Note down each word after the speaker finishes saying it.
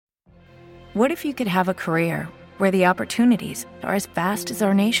What if you could have a career where the opportunities are as vast as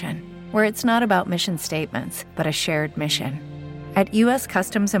our nation, where it's not about mission statements, but a shared mission? At U.S.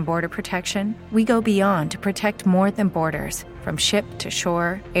 Customs and Border Protection, we go beyond to protect more than borders. From ship to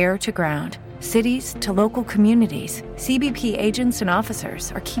shore, air to ground, cities to local communities, CBP agents and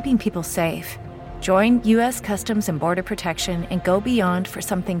officers are keeping people safe. Join U.S. Customs and Border Protection and go beyond for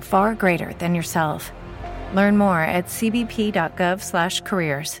something far greater than yourself. Learn more at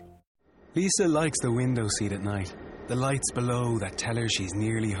cbp.gov/careers. Lisa likes the window seat at night. The lights below that tell her she's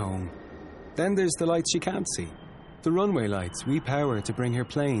nearly home. Then there's the lights she can't see. The runway lights we power to bring her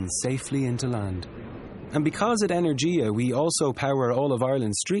plane safely into land. And because at Energia we also power all of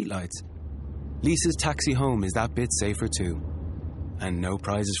Ireland's streetlights, Lisa's taxi home is that bit safer too. And no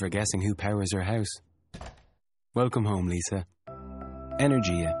prizes for guessing who powers her house. Welcome home, Lisa.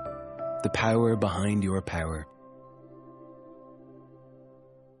 Energia, the power behind your power.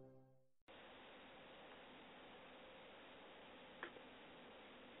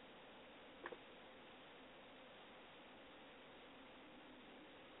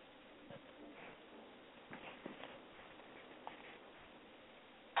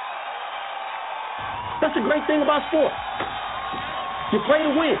 That's the great thing about sports. You play to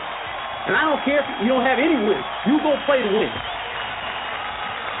win. And I don't care if you don't have any wins. You go play to win.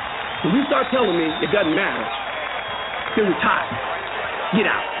 When you start telling me it doesn't matter, then retire. Get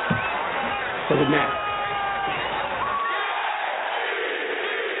out. Doesn't matter.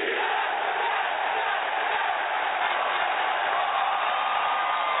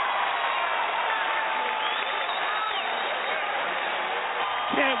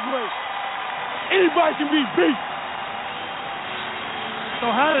 Can't wait. Anybody can be beat. So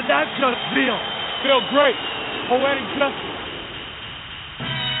how did that just feel? Feel great. Poetic justice.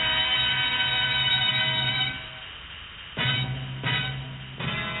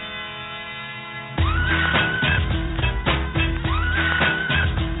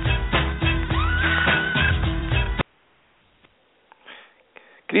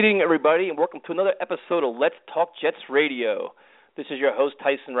 Good evening, everybody, and welcome to another episode of Let's Talk Jets Radio. This is your host,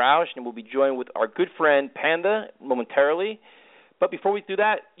 Tyson Roush, and we'll be joined with our good friend, Panda, momentarily. But before we do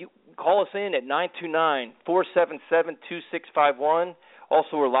that, you call us in at 929-477-2651.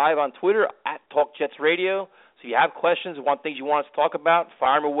 Also, we're live on Twitter at Talk Jets Radio. So if you have questions, want things you want us to talk about,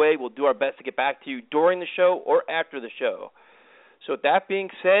 fire them away. We'll do our best to get back to you during the show or after the show. So with that being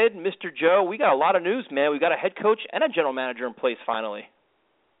said, Mr. Joe, we got a lot of news, man. We got a head coach and a general manager in place finally.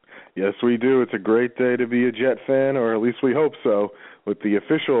 Yes, we do. It's a great day to be a Jet fan, or at least we hope so, with the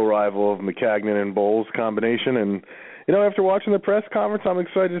official arrival of Maccagnan and Bowles combination. And, you know, after watching the press conference, I'm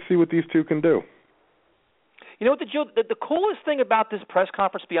excited to see what these two can do. You know what, the coolest thing about this press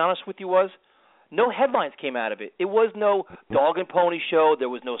conference, to be honest with you, was no headlines came out of it. It was no dog and pony show. There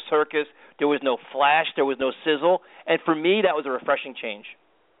was no circus. There was no flash. There was no sizzle. And for me, that was a refreshing change.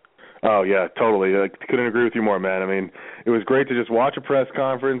 Oh, yeah, totally. I couldn't agree with you more, man. I mean, it was great to just watch a press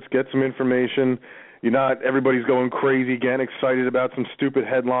conference, get some information. Everybody's going crazy, getting excited about some stupid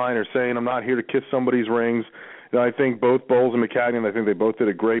headline or saying, I'm not here to kiss somebody's rings. I think both Bowles and Maccagnan, I think they both did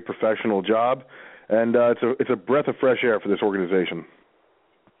a great professional job. And it's a breath of fresh air for this organization.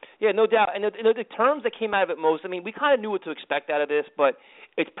 Yeah, no doubt. And the terms that came out of it most, I mean, we kind of knew what to expect out of this, but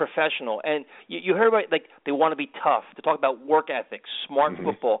it's professional. And you heard about, like, they want to be tough. They talk about work ethic, smart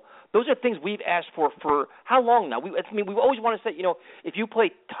football. Those are things we've asked for how long now? We always want to say, if you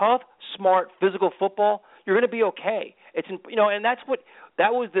play tough, smart, physical football, you're going to be okay. And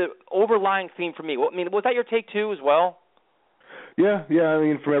that was the overlying theme for me. I mean, was that your take too as well? Yeah. I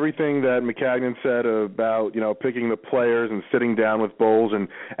mean, from everything that Maccagnan said about, picking the players and sitting down with Bowles and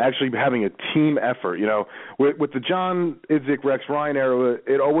actually having a team effort, with the John Idzik, Rex Ryan era,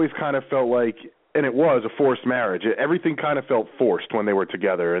 it always kind of felt like, and it was a forced marriage. Everything kind of felt forced when they were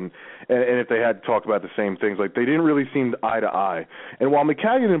together, and if they had to talk about the same things, like they didn't really seem eye to eye. And while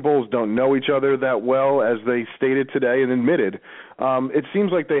Maccagnan and Bowles don't know each other that well, as they stated today and admitted, it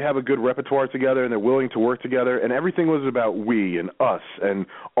seems like they have a good repertoire together and they're willing to work together, and everything was about we and us and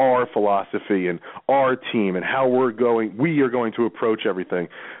our philosophy and our team and how we are going to approach everything.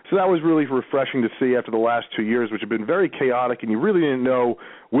 So that was really refreshing to see after the last 2 years, which have been very chaotic, and you really didn't know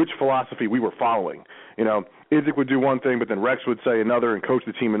which philosophy we were following. Idzik would do one thing, but then Rex would say another and coach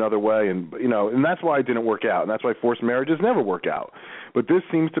the team another way, and that's why it didn't work out, and that's why forced marriages never work out. But this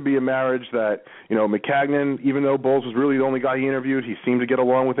seems to be a marriage that, Maccagnan, even though Bowles was really the only guy he interviewed, he seemed to get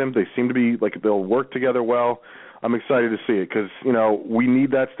along with him. They seem to be like they'll work together well. I'm excited to see it because, we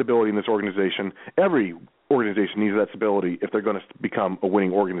need that stability in this organization. Every organization needs that stability if they're going to become a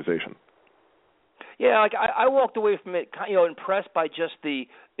winning organization. Yeah, like I walked away from it, impressed by just the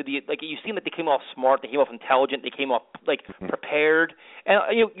like you seem like they came off smart, they came off intelligent, they came off like prepared.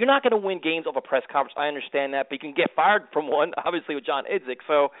 And you're not going to win games off a press conference. I understand that, but you can get fired from one, obviously with John Idzik.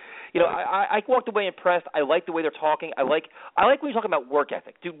 So, I walked away impressed. I like the way they're talking. I like when you're talking about work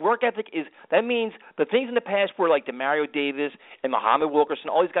ethic. Dude, work ethic that means the things in the past were like DeMario Davis and Muhammad Wilkerson.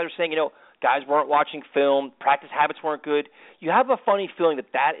 All these guys are saying, guys weren't watching film, practice habits weren't good. You have a funny feeling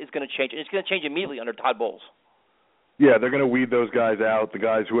that is going to change, and it's going to change immediately under Todd Bowles. Yeah, they're going to weed those guys out, the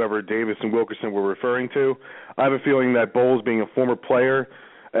guys whoever Davis and Wilkerson were referring to. I have a feeling that Bowles, being a former player,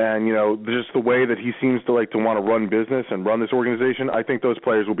 and, just the way that he seems to like to want to run business and run this organization, I think those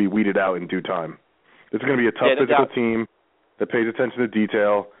players will be weeded out in due time. It's going to be a tough physical team that pays attention to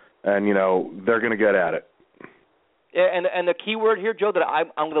detail, and, they're going to get at it. Yeah, and the key word here, Joe, that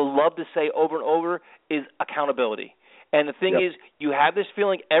I'm going to love to say over and over is accountability. And the thing is, you have this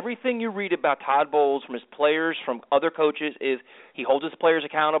feeling, everything you read about Todd Bowles from his players, from other coaches, is he holds his players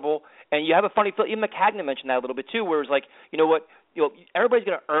accountable. And you have a funny feeling, even Maccagnan mentioned that a little bit too, where it's like, everybody's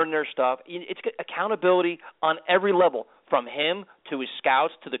going to earn their stuff. It's accountability on every level, from him to his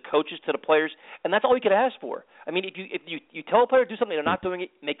scouts to the coaches to the players, and that's all you could ask for. I mean, if you tell a player to do something, they're not doing it,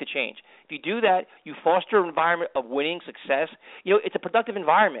 make the change. If you do that, you foster an environment of winning, success. It's a productive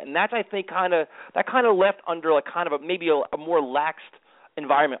environment, and that's, I think, kind of left under like kind of maybe a more laxed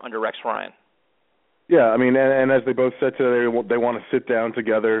environment under Rex Ryan. Yeah, I mean, and as they both said today, they want to sit down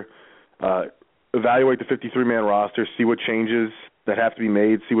together, evaluate the 53-man roster, see what changes that have to be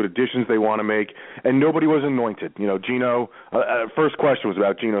made, see what additions they want to make, and nobody was anointed. Geno, first question was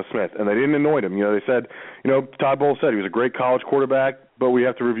about Geno Smith, and they didn't anoint him. They said, Todd Bowles said he was a great college quarterback, but we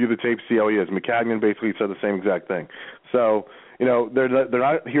have to review the tape, see how he is. Maccagnan basically said the same exact thing. So, they're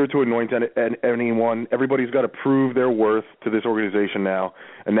not here to anoint anyone. Everybody's got to prove their worth to this organization now,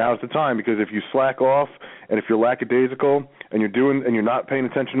 and now's the time, because if you slack off and if you're lackadaisical and you're not paying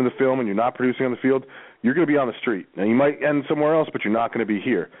attention to the film and you're not producing on the field, you're going to be on the street. Now, you might end somewhere else, but you're not going to be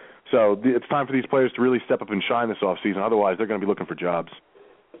here. So it's time for these players to really step up and shine this offseason. Otherwise, they're going to be looking for jobs.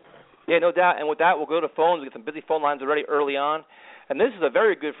 Yeah, no doubt. And with that, we'll go to phones. We've got some busy phone lines already early on. And this is a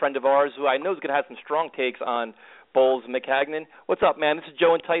very good friend of ours who I know is going to have some strong takes on Bowles and Maccagnan. What's up, man? This is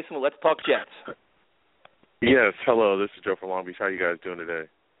Joe and Tyson with Let's Talk Jets. Yes, hello. This is Joe from Long Beach. How are you guys doing today?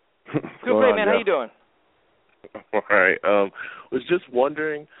 Good, great, man. How you doing? All right. Was just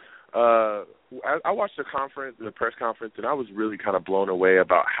wondering, I watched the press conference, and I was really kind of blown away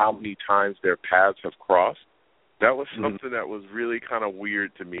about how many times their paths have crossed. That was something that was really kind of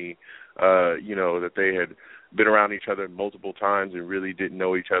weird to me, that they had been around each other multiple times and really didn't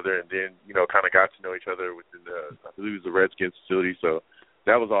know each other, and then, kind of got to know each other within I believe it was the Redskins facility. So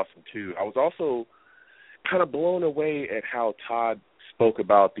that was awesome, too. I was also kind of blown away at how Todd spoke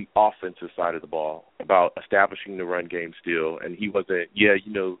about the offensive side of the ball, about establishing the run game still, and he wasn't, he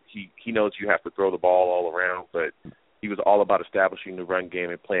knows you have to throw the ball all around, but he was all about establishing the run game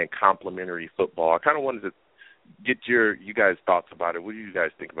and playing complementary football. I kind of wanted to get you guys' thoughts about it. What do you guys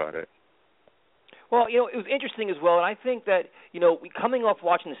think about it? Well, it was interesting as well, and I think that, coming off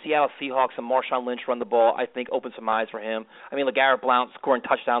watching the Seattle Seahawks and Marshawn Lynch run the ball, I think opened some eyes for him. I mean, LeGarrette Blount scoring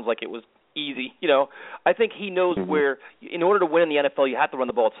touchdowns like it was easy. I think he knows where, in order to win in the NFL, you have to run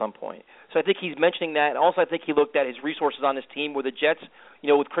the ball at some point. So I think he's mentioning that. And also I think he looked at his resources on his team where the Jets,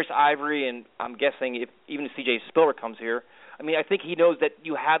 with Chris Ivory, and I'm guessing even if C.J. Spiller comes here, I mean, I think he knows that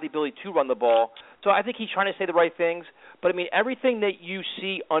you have the ability to run the ball. So I think he's trying to say the right things. But, I mean, everything that you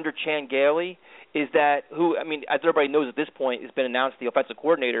see under Chan Gailey is that as everybody knows at this point, has been announced the offensive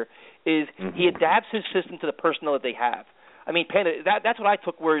coordinator, is he adapts his system to the personnel that they have. I mean, Panda, that's what I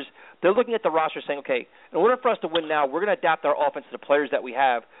took, whereas they're looking at the roster saying, okay, in order for us to win now, we're going to adapt our offense to the players that we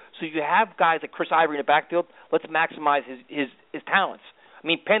have. So you have guys like Chris Ivory in the backfield, let's maximize his talents. I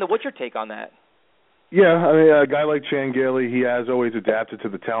mean, Panda, what's your take on that? Yeah, I mean, a guy like Chan Gailey, he has always adapted to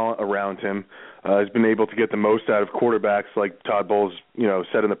the talent around him. Has been able to get the most out of quarterbacks, like Todd Bowles,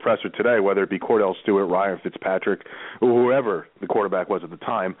 said in the presser today, whether it be Cordell Stewart, Ryan Fitzpatrick, or whoever the quarterback was at the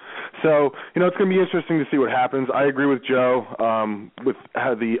time. So, it's going to be interesting to see what happens. I agree with Joe with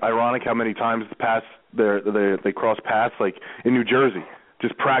how many times they cross paths, like in New Jersey.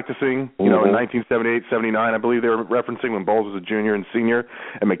 Just practicing, in 1978, 79, I believe they were referencing when Bowles was a junior and senior,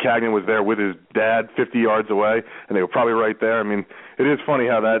 and Maccagnan was there with his dad 50 yards away, and they were probably right there. I mean, it is funny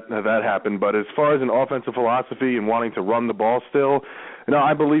how that happened, but as far as an offensive philosophy and wanting to run the ball still,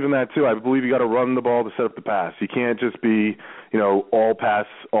 I believe in that too. I believe you got to run the ball to set up the pass. You can't just be, all pass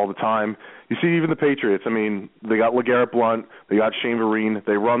all the time. You see even the Patriots, I mean, they got LeGarrette Blount, they got Shane Vereen,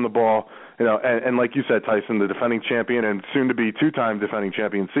 they run the ball. And like you said, Tyson, the defending champion and soon-to-be two-time defending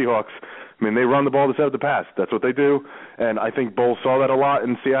champion Seahawks, I mean, they run the ball to set up the pass. That's what they do. And I think Bowles saw that a lot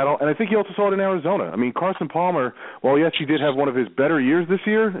in Seattle. And I think he also saw it in Arizona. I mean, Carson Palmer, while yes, he did have one of his better years this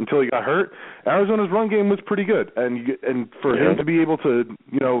year until he got hurt, Arizona's run game was pretty good. And for him to be able to,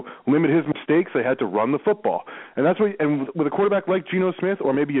 limit his mistakes, they had to run the football. And that's what. And with a quarterback like Geno Smith,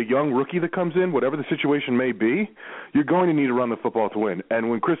 or maybe a young rookie that comes in, whatever the situation may be, you're going to need to run the football to win.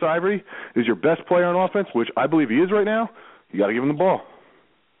 And when Chris Ivory is your best player on offense, which I believe he is right now, you got to give him the ball.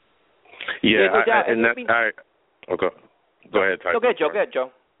 Yeah, okay. Go ahead, Tyson. Go ahead,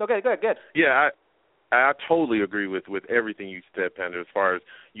 Joe. Go ahead. Yeah, I totally agree with everything you said, Panda, as far as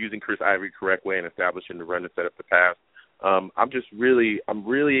using Chris Ivory the correct way and establishing the run to set up the pass. I'm really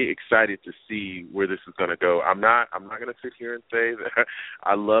excited to see where this is going to go. I'm not going to sit here and say that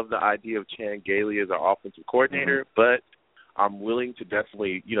I love the idea of Chan Gailey as our offensive coordinator, but I'm willing to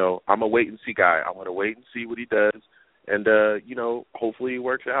definitely, I'm a wait-and-see guy. I want to wait and see what he does. And, hopefully it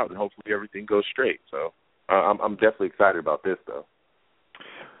works out and hopefully everything goes straight. So I'm definitely excited about this, though.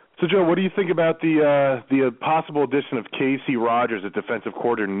 So, Joe, what do you think about the possible addition of Casey Rogers as defensive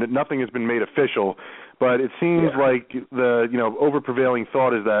coordinator? Nothing has been made official, but it seems like the over-prevailing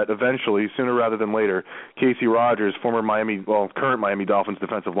thought is that eventually, sooner rather than later, Casey Rogers, current Miami Dolphins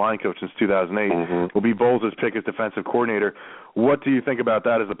defensive line coach since 2008, will be Bowles' pick as defensive coordinator. What do you think about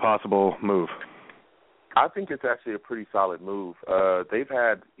that as a possible move? I think it's actually a pretty solid move.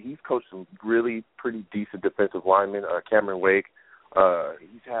 He's coached some really pretty decent defensive linemen. Cameron Wake,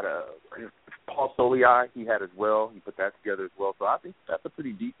 he's had Paul Soliai, he had as well. He put that together as well. So I think that's a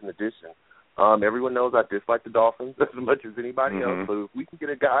pretty decent addition. Everyone knows I dislike the Dolphins as much as anybody else. So if we can get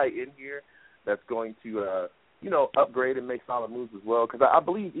a guy in here that's going to, upgrade and make solid moves as well, because I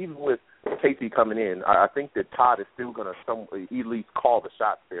believe even with Casey coming in, I think that Todd is still going to at least call the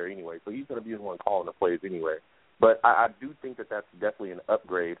shots there anyway. So he's going to be the one calling the plays anyway. But I do think that that's definitely an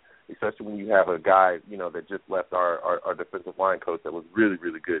upgrade, especially when you have a guy, that just left our defensive line coach that was really,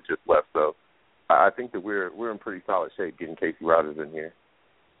 really good just left. So I think that we're in pretty solid shape getting Casey Rogers in here.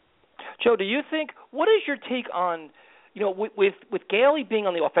 Joe, do you think, what is your take on, with Gailey being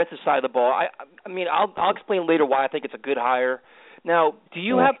on the offensive side of the ball, I'll explain later why I think it's a good hire. Now, do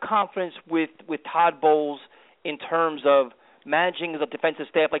you have confidence with Todd Bowles in terms of managing the defensive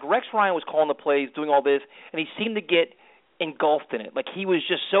staff? Like Rex Ryan was calling the plays, doing all this, and he seemed to get engulfed in it. Like he was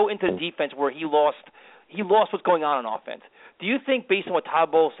just so into the defense where he lost what's going on offense. Do you think, based on what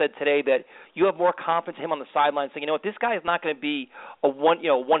Todd Bowles said today, that you have more confidence in him on the sideline, saying, this guy is not going to be a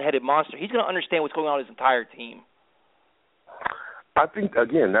one-headed monster. He's going to understand what's going on with his entire team. I think,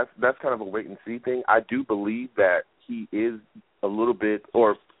 again, that's kind of a wait-and-see thing. I do believe that he is a little bit,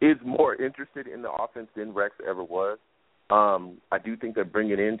 or is more interested in the offense than Rex ever was. I do think that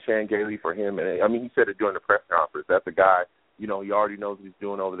bringing in Chan Gailey for him, and he said it during the press conference, that's a guy, he already knows what he's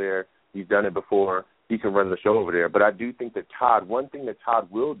doing over there. He's done it before. He can run the show over there. But I do think that one thing that Todd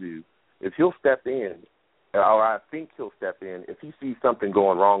will do is he'll step in, or I think he'll step in if he sees something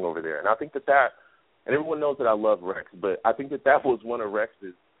going wrong over there. And I think that, and everyone knows that I love Rex, but I think that was one of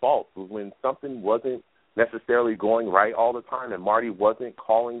Rex's faults, was when something wasn't necessarily going right all the time and Marty wasn't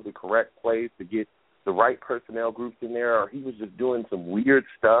calling the correct plays to get the right personnel groups in there, or he was just doing some weird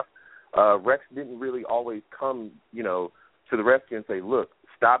stuff. Rex didn't really always come, to the rescue and say, look,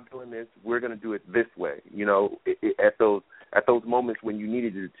 stop doing this. We're going to do it this way. At those moments when you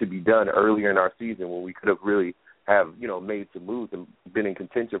needed it to be done earlier in our season, when we could have really made some moves and been in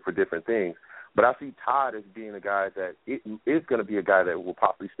contention for different things. But I see Todd as being a guy that is going to be a guy that will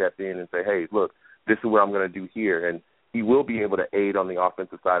possibly step in and say, hey, look, this is what I'm going to do here. And he will be able to aid on the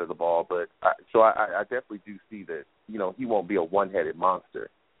offensive side of the ball. But I definitely do see that, he won't be a one-headed monster.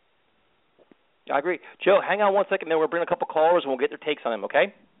 I agree. Joe, hang on one second, then we'll bring a couple callers and we'll get their takes on him,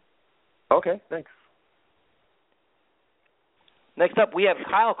 okay? Okay, thanks. Next up, we have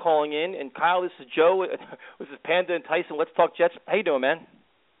Kyle calling in. And Kyle, this is Joe. This is Panda and Tyson. Let's talk Jets. How you doing, man?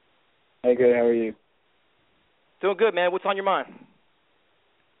 Hey, good. How are you? Doing good, man. What's on your mind?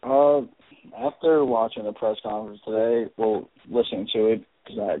 After watching the press conference today, listening to it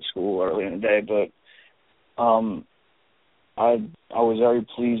because I had school early in the day, but I was very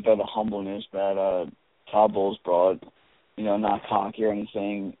pleased by the humbleness that Todd Bowles brought. Not cocky or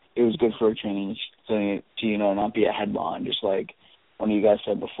anything. It was good for a training to not be a headline, just like one of you guys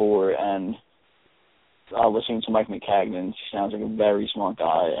said before. And listening to Mike Maccagnan, he sounds like a very smart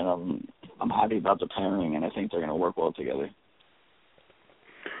guy, and I'm happy about the pairing, and I think they're going to work well together.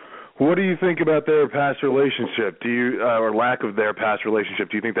 What do you think about their past relationship? Do you, or lack of their past relationship,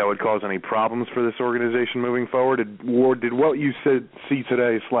 do you think that would cause any problems for this organization moving forward? Or did what you see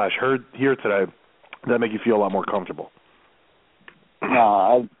today / heard here today that make you feel a lot more comfortable?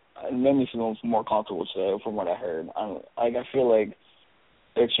 No, it made me feel more comfortable today from what I heard. I feel like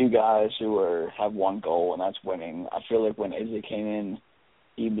there are two guys who have one goal, and that's winning. I feel like when Izzy came in,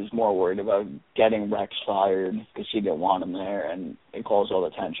 he was more worried about getting Rex fired because he didn't want him there, and it caused all the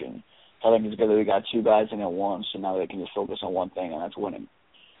tension. So I think it's good that we got two guys in at once, so now they can just focus on one thing, and that's winning.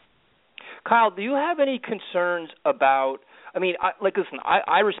 Kyle, do you have any concerns about – listen,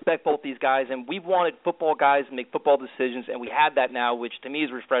 I respect both these guys, and we've wanted football guys to make football decisions, and we have that now, which to me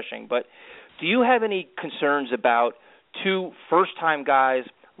is refreshing. But do you have any concerns about two first-time guys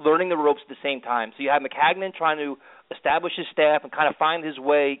learning the ropes at the same time? So you have Maccagnan trying to establish his staff and kind of find his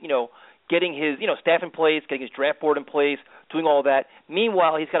way, getting his staff in place, getting his draft board in place, doing all that.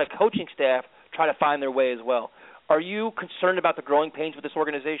 Meanwhile, he's got a coaching staff trying to find their way as well. Are you concerned about the growing pains with this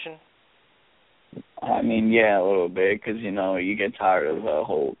organization? I mean, yeah, a little bit, because, you get tired of the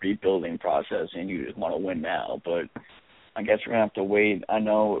whole rebuilding process and you just want to win now. But I guess we're going to have to wait. I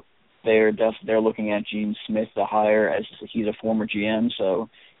know they're looking at Gene Smith to hire, as he's a former GM, so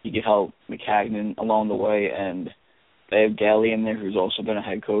he could help Maccagnan along the way. And they have Galley in there, who's also been a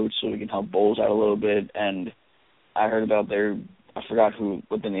head coach, so we can help Bowles out a little bit. And I heard about I forgot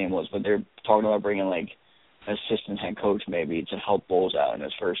what the name was, but they're talking about bringing, an assistant head coach maybe to help Bowles out in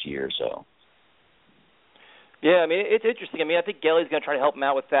his first year or so. Yeah, it's interesting. I think Galley's going to try to help him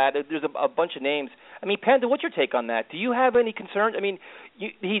out with that. There's a bunch of names. Panda, what's your take on that? Do you have any concerns?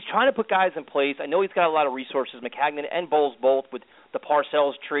 He's trying to put guys in place. I know he's got a lot of resources, Maccagnan and Bowles both, with the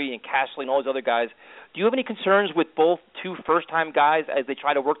Parcells tree and Castley and all those other guys. Do you have any concerns with both two first-time guys as they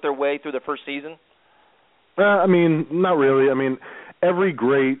try to work their way through their first season? Not really. Every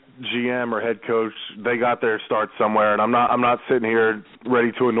great GM or head coach, they got their start somewhere, and I'm not sitting here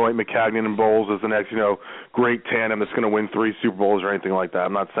ready to anoint Maccagnan and Bowles as the next, great tandem that's going to win 3 Super Bowls or anything like that.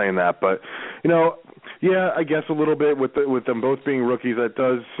 I'm not saying that, but yeah, I guess a little bit with them both being rookies, that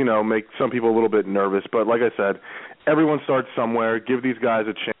does, make some people a little bit nervous. But like I said, everyone starts somewhere. Give these guys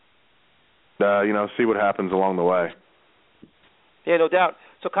a chance, see what happens along the way. Yeah, no doubt.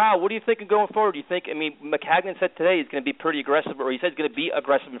 So, Kyle, what are you thinking going forward? Do you think, Maccagnan said today he's going to be pretty aggressive, or he said he's going to be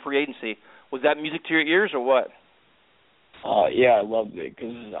aggressive in free agency. Was that music to your ears or what? Yeah, I loved it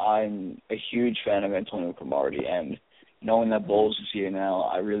because I'm a huge fan of Antonio Cromartie, and knowing that Bowles is here now,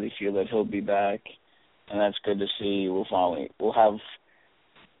 I really feel that he'll be back, and that's good to see. We'll have,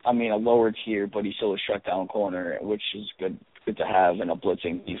 a lower tier, but he's still a shutdown corner, which is good to have in a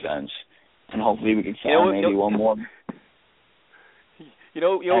blitzing defense, and hopefully we can find maybe one more.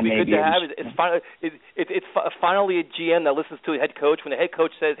 What would be good to have is it's finally a GM that listens to a head coach. When the head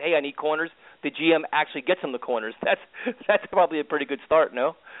coach says, "Hey, I need corners," the GM actually gets him the corners. That's probably a pretty good start,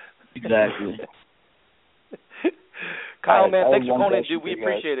 no? Exactly. Kyle, man, thanks for calling in, dude. We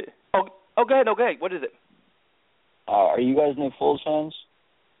appreciate it. Oh, go ahead. Okay, what is it? Are you guys Nick Foles fans?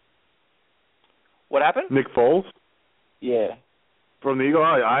 What happened? Nick Foles? Yeah. From the Eagle,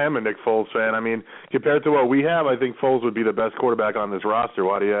 I am a Nick Foles fan. Compared to what we have, I think Foles would be the best quarterback on this roster.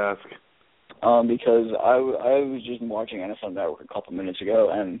 Why do you ask? Because I was just watching NFL Network a couple minutes ago,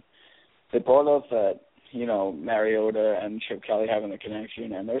 and they brought up that, Mariota and Chip Kelly having a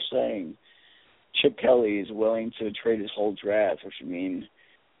connection, and they're saying Chip Kelly is willing to trade his whole draft, which would mean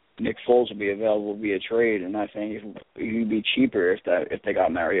Nick Foles would be available via trade, and I think it would be cheaper if they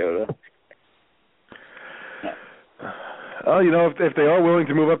got Mariota. If they are willing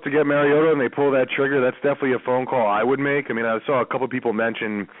to move up to get Mariota and they pull that trigger, that's definitely a phone call I would make. I saw a couple of people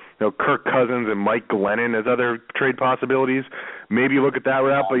mention, Kirk Cousins and Mike Glennon as other trade possibilities. Maybe look at that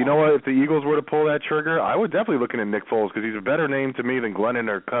route. But you know what? If the Eagles were to pull that trigger, I would definitely look at Nick Foles because he's a better name to me than Glennon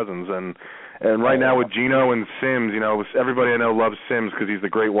or Cousins. And right now with Geno and Sims, everybody I know loves Sims because he's the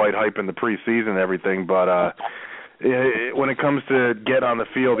great white hype in the preseason and everything. But when it comes to get on the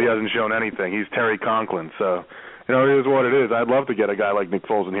field, he hasn't shown anything. He's Terry Conklin, so. It is what it is. I'd love to get a guy like Nick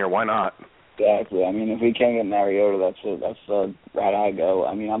Foles in here. Why not? Exactly. If we can't get Mariota, that's the route I go.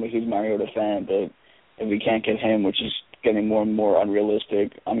 I'm a huge Mariota fan, but if we can't get him, which is getting more and more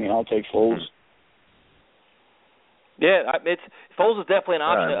unrealistic, I'll take Foles. Yeah, Foles is definitely an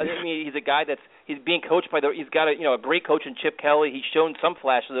option. He's a guy he's being coached by he's got a great coach in Chip Kelly. He's shown some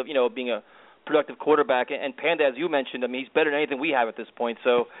flashes of being a productive quarterback, and Panda, as you mentioned, he's better than anything we have at this point.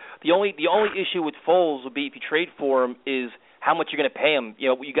 So the only issue with Foles would be if you trade for him is how much you're going to pay him.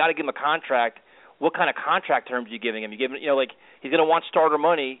 You got to give him a contract. What kind of contract terms are you giving him? You giving he's going to want starter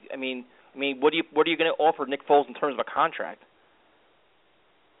money. What are you going to offer Nick Foles in terms of a contract?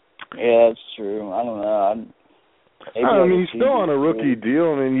 Yeah, that's true. I don't know. He's still on a rookie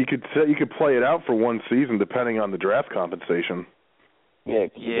deal. You could play it out for one season depending on the draft compensation. Yeah,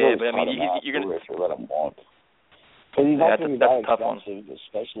 but you're going to let him walk. But he's not going to be that tough one. expensive,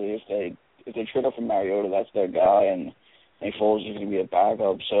 especially if they trade up for Mariota, that's their guy, and Foles is going to be a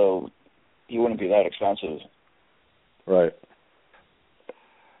backup, so he wouldn't be that expensive. Right.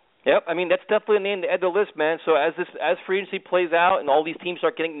 Yep, I mean that's definitely a name to add to the list, man. So as free agency plays out and all these teams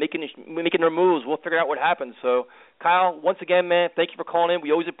start making their moves, we'll figure out what happens. So Kyle, once again, man, thank you for calling in.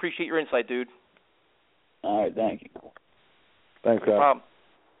 We always appreciate your insight, dude. All right, thank you. Thanks, Kyle. No problem.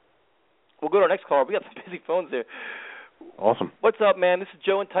 We'll go to our next caller. We got some busy phones here. Awesome. What's up, man? This is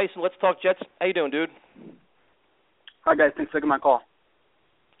Joe and Tyson. Let's talk Jets. How you doing, dude? Hi, guys. Thanks for taking my call.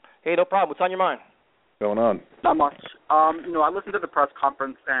 Hey, no problem. What's on your mind? Going on? Not much. I listened to the press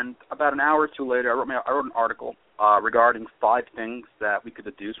conference, and about an hour or two later, I wrote an article regarding 5 things that we could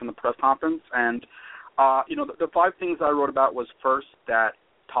deduce from the press conference. And, the 5 things I wrote about was first that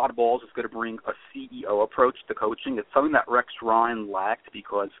Todd Bowles is going to bring a CEO approach to coaching. It's something that Rex Ryan lacked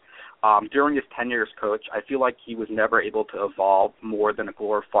because during his tenure as coach, I feel like he was never able to evolve more than a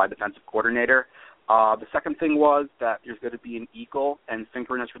glorified defensive coordinator. The second thing was that there's going to be an equal and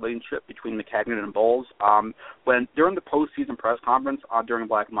synchronous relationship between Maccagnan and Bowles. When during the postseason press conference during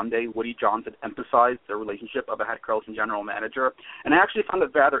Black Monday, Woody Johnson emphasized the relationship of a head coach and general manager, and I actually found it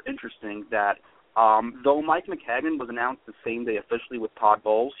rather interesting that though Mike Maccagnan was announced the same day officially with Todd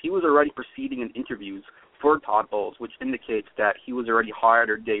Bowles, he was already proceeding in interviews for Todd Bowles, which indicates that he was already hired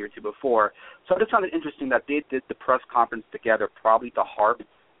a day or two before. So I just found it interesting that they did the press conference together, probably to harp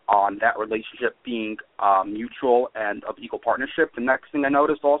on that relationship being mutual and of equal partnership. The next thing I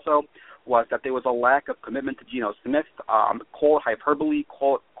noticed also was that there was a lack of commitment to Geno Smith. Call it hyperbole,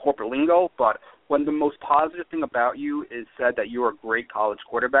 call it corporate lingo, but when the most positive thing about you is said that you're a great college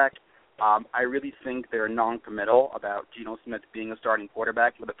quarterback, I really think they're non-committal about Geno Smith being a starting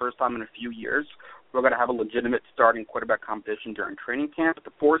quarterback. For the first time in a few years, we're going to have a legitimate starting quarterback competition during training camp. But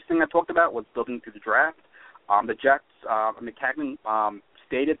the fourth thing I talked about was building through the draft. The Jets, Maccagnan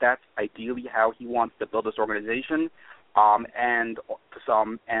stated that's ideally how he wants to build this organization, and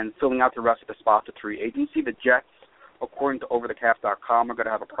filling out the rest of the spots to free agency. The Jets, according to OverTheCap.com, are going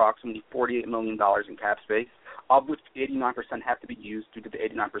to have approximately $48 million in cap space, of which 89% have to be used due to the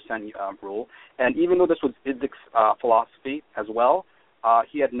 89% rule. And even though this was Idzik's philosophy as well,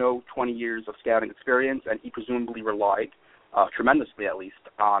 he had no 20 years of scouting experience, and he presumably relied tremendously, at least,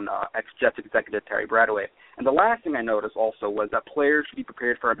 on ex-Jets executive Terry Bradway. And the last thing I noticed also was that players should be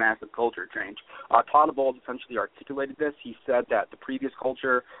prepared for a massive culture change. Todd Bowles essentially articulated this. He said that the previous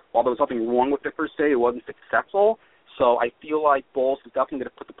culture, while there was nothing wrong with it per se, it wasn't successful. So I feel like Bowles is definitely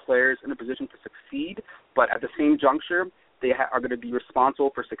going to put the players in a position to succeed, but at the same juncture, they are going to be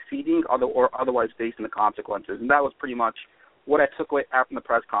responsible for succeeding or otherwise facing the consequences. And that was pretty much what I took away after the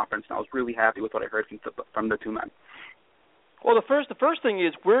press conference, and I was really happy with what I heard from the two men. Well, the first thing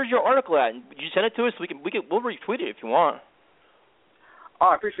is, where's your article at? Did you send it to us? We'll retweet it if you want. Oh,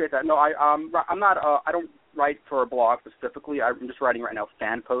 I appreciate that. No, I'm not. I don't write for a blog specifically. I'm just writing right now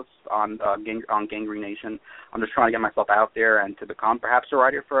fan posts on Gangrene Nation. I'm just trying to get myself out there and to become perhaps a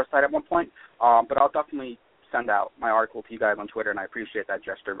writer for a site at one point. But I'll definitely send out my article to you guys on Twitter, and I appreciate that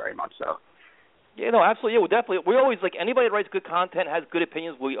gesture very much. So. Yeah, no, absolutely. Yeah, we always, like, anybody that writes good content, has good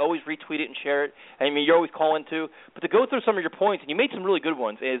opinions, we always retweet it and share it. I mean, you're always calling too. But to go through some of your points, and you made some really good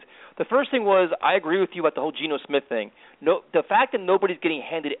ones, is the first thing was, I agree with you about the whole Geno Smith thing. No, the fact that nobody's getting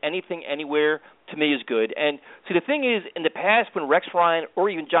handed anything anywhere, to me, is good. And see, the thing is, in the past, when Rex Ryan or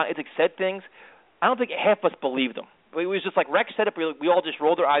even John Idzik said things, I don't think half of us believed them. It was just like Rex said it, we all just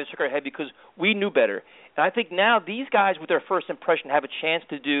rolled our eyes, shook our head because we knew better. And I think now these guys, with their first impression, have a chance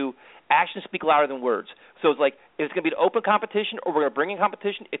to do actions speak louder than words. So it's like, if it's going to be an open competition or we're going to bring in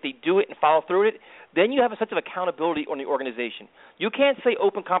competition, if they do it and follow through with it, then you have a sense of accountability on the organization. You can't say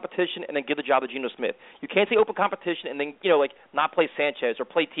open competition and then give the job to Geno Smith. You can't say open competition and then, not play Sanchez or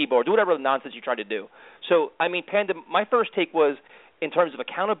play Tebow or do whatever nonsense you try to do. So, I mean, Panda, my first take was, in terms of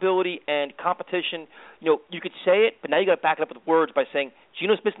accountability and competition, you could say it, but now you got to back it up with words by saying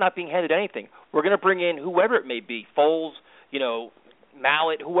Geno Smith's not being handed anything. We're going to bring in whoever it may be, Foles,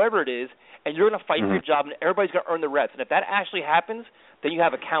 Mallett, whoever it is, and you're going to fight for your job, and everybody's going to earn the reps. And if that actually happens, then you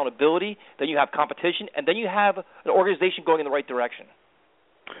have accountability, then you have competition, and then you have an organization going in the right direction.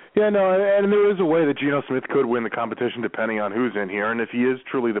 Yeah, no, and there is a way that Geno Smith could win the competition depending on who's in here, and if he is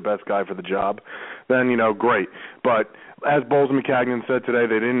truly the best guy for the job, then, great. But as Bowles and Maccagnan said today,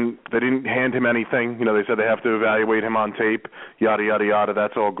 they didn't hand him anything. They said they have to evaluate him on tape, yada, yada, yada.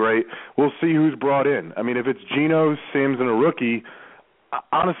 That's all great. We'll see who's brought in. I mean, if it's Geno, Sims, and a rookie,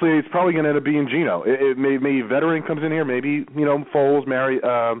 honestly, it's probably going to end up being Geno. Maybe a veteran comes in here, maybe, Foles,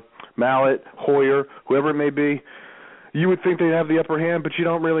 Mallett, Hoyer, whoever it may be. You would think they'd have the upper hand, but you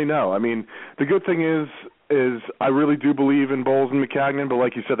don't really know. I mean, the good thing is, is I really do believe in Bowles and Maccagnan, but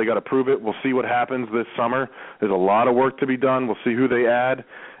like you said, they got to prove it. We'll see what happens this summer. There's a lot of work to be done. We'll see who they add,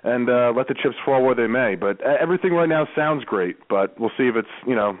 and let the chips fall where they may. But everything right now sounds great, but we'll see if it's,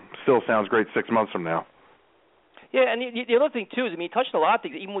 still sounds great 6 months from now. Yeah, and the other thing, too, is, you touched on a lot of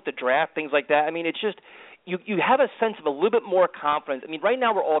things, even with the draft, things like that. It's just you have a sense of a little bit more confidence. Right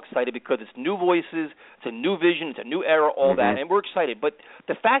now we're all excited because it's new voices, it's a new vision, it's a new era, all that, and we're excited. But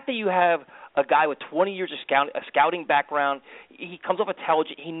the fact that you have a guy with 20 years of scouting background, he comes off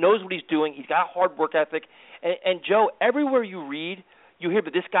intelligent, he knows what he's doing, he's got a hard work ethic. And Joe, everywhere you read, you hear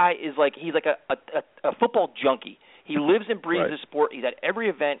that this guy is he's like a football junkie. He lives and breathes the sport. He's at every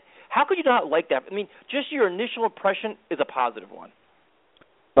event. How could you not like that? Just your initial impression is a positive one.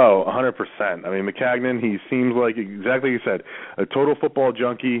 Oh, 100%. Maccagnan, he seems like, exactly like you said, a total football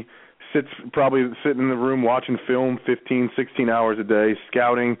junkie, probably sitting in the room watching film 15, 16 hours a day,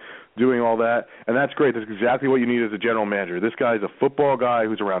 scouting, doing all that, and that's great. That's exactly what you need as a general manager. This guy's a football guy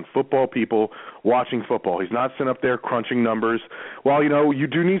who's around football people, watching football. He's not sitting up there crunching numbers. Well, you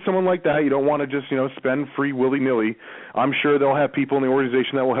do need someone like that. You don't want to just, spend free willy-nilly. I'm sure they'll have people in the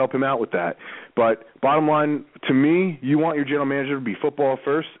organization that will help him out with that. But bottom line, to me, you want your general manager to be football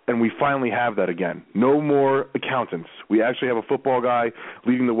first, and we finally have that again. No more accountants. We actually have a football guy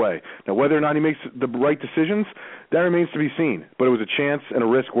leading the way. Now, whether or not he makes the right decisions, that remains to be seen. But it was a chance and a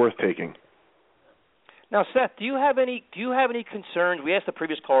risk worth taking. Now, Seth, do you have any concerns? We asked the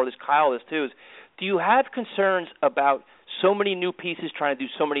previous caller this, Kyle, this too. Do you have concerns about so many new pieces trying to do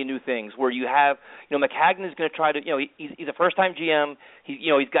so many new things? Where you have, Maccagnan is going to try to, he's a first-time GM. He's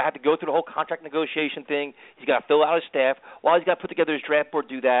got to have to go through the whole contract negotiation thing. He's got to fill out his staff. While he's got to put together his draft board,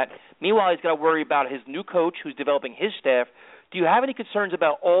 do that. Meanwhile, he's got to worry about his new coach who's developing his staff. Do you have any concerns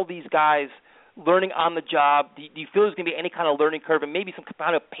about all these guys learning on the job? Do you feel there's going to be any kind of learning curve and maybe some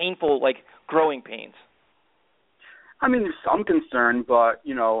kind of painful, growing pains? There's some concern, but,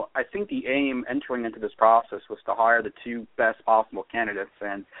 I think the aim entering into this process was to hire the two best possible candidates,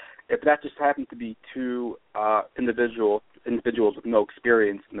 and if that just happened to be two individuals with no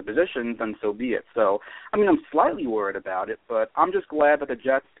experience in the position, then so be it. So, I'm slightly worried about it, but I'm just glad that the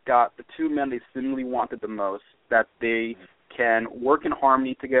Jets got the two men they seemingly wanted the most, that they can work in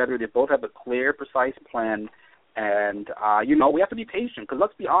harmony together. They both have a clear, precise plan. And, we have to be patient because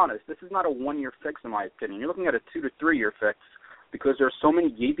let's be honest, this is not a one-year fix in my opinion. You're looking at a 2 to 3 year fix because there's so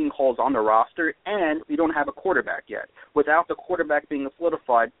many gaping holes on the roster and we don't have a quarterback yet. Without the quarterback being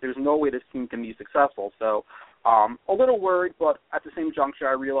solidified, there's no way this team can be successful. So a little worried, but at the same juncture,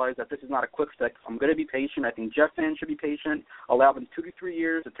 I realize that this is not a quick fix. I'm going to be patient. I think Jet fans should be patient, allow them 2 to 3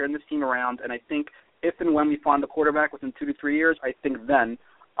 years to turn this team around. And I think if and when we find the quarterback within 2 to 3 years, I think then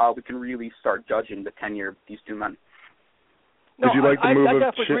we can really start judging the tenure of these two men. No, Did you like the move I of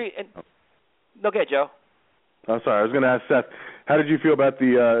definitely agree. Okay, Joe. I'm sorry. I was going to ask Seth, how did you feel about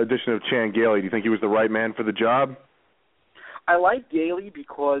the addition of Chan Gailey? Do you think he was the right man for the job? I like Gailey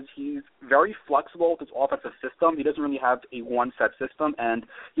because he's very flexible with his offensive system. He doesn't really have a one-set system, and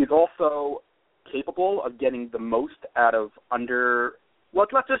he's also capable of getting the most out of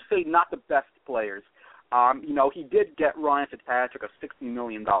let's just say not the best players. He did get Ryan Fitzpatrick a $60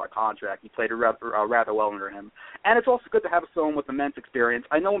 million contract. He played rather well under him. And it's also good to have someone with immense experience.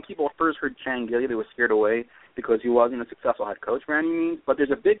 I know when people first heard Chan Gailey, they were scared away because he wasn't a successful head coach by any means. But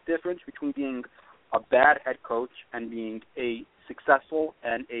there's a big difference between being a bad head coach and being a successful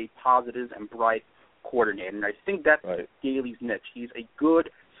and a positive and bright coordinator. And I think that's Gailey's niche. He's a good,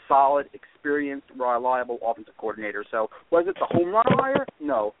 solid, experienced, reliable offensive coordinator. So was it the home run hire?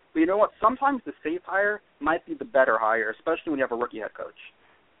 No. But you know what? Sometimes the safe hire might be the better hire, especially when you have a rookie head coach.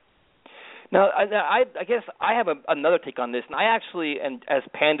 Now, I guess I have another take on this, and I actually, and as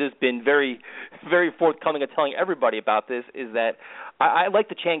Panda's been very, very forthcoming at telling everybody about this, is that I like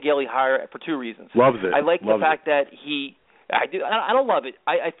the Chan Gailey hire for two reasons. Loves it. I like the fact that I do. I don't love it.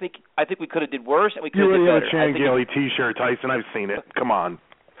 I think we could have did worse, and we could have did better. You have a Chan Gailey T-shirt, Tyson. I've seen it. Come on.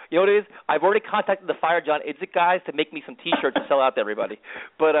 You know what it is? I've already contacted the Fire John Idzik guys to make me some T-shirts to sell out to everybody.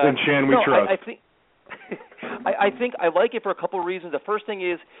 But and Chan, we trust. I think I like it for a couple of reasons. The first thing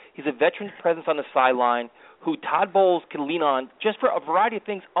is he's a veteran presence on the sideline who Todd Bowles can lean on just for a variety of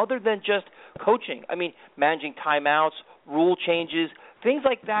things other than just coaching. Managing timeouts, rule changes, things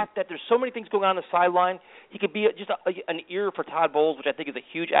like that there's so many things going on the sideline. He could be just an ear for Todd Bowles, which I think is a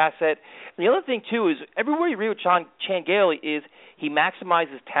huge asset. And the other thing, too, is everywhere you read with Chan Gailey is he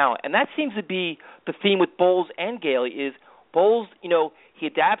maximizes talent. And that seems to be the theme with Bowles and Gailey is Bowles, he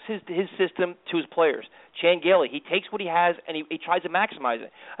adapts his system to his players. Chan Gailey, he takes what he has and he tries to maximize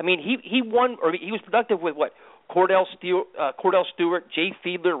it. He won, or he was productive with Cordell Stewart, Jay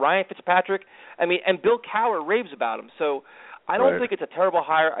Fiedler, Ryan Fitzpatrick. I mean, and Bill Cowher raves about him. So I don't think it's a terrible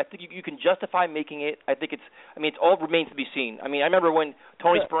hire. I think you can justify making it. I think it all remains to be seen. I mean, I remember when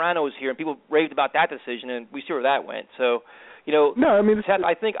Tony Sparano was here and people raved about that decision, and we see where that went. So, no, I mean, Seth,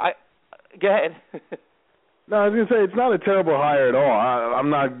 go ahead. No, I was going to say, it's not a terrible hire at all. I'm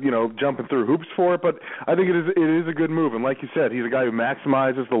not, jumping through hoops for it, but I think it is a good move. And like you said, he's a guy who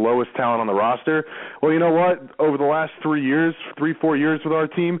maximizes the lowest talent on the roster. Well, you know what? Over the last 4 years with our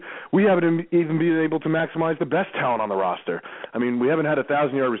team, we haven't even been able to maximize the best talent on the roster. I mean, we haven't had a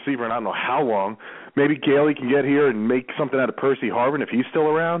 1,000-yard receiver in I don't know how long. Maybe Gailey can get here and make something out of Percy Harvin if he's still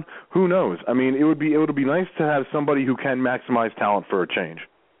around. Who knows? I mean, it would be nice to have somebody who can maximize talent for a change.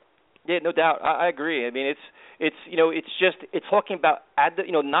 Yeah, no doubt. I agree. I mean, it's talking about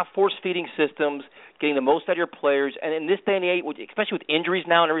not force feeding systems, getting the most out of your players, and in this day and age, especially with injuries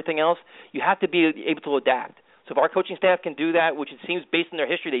now and everything else, you have to be able to adapt. So if our coaching staff can do that, which it seems based on their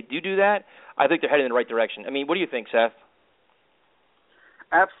history they do that, I think they're heading in the right direction. I mean, what do you think, Seth?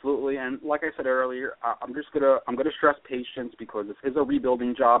 Absolutely, and like I said earlier, I'm gonna stress patience because this is a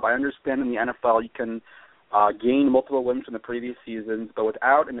rebuilding job. I understand in the NFL you can gain multiple wins from the previous seasons, but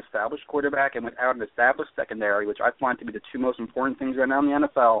without an established quarterback and without an established secondary, which I find to be the two most important things right now in the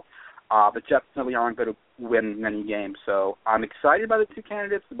NFL, the Jets really aren't going to win many games. So I'm excited by the two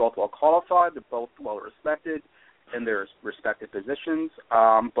candidates. They're both well qualified. They're both well respected in their respective positions.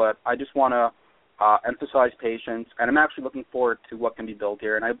 But I just want to emphasize patience, and I'm actually looking forward to what can be built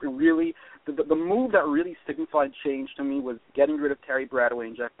here. And the move that really signified change to me was getting rid of Terry Bradway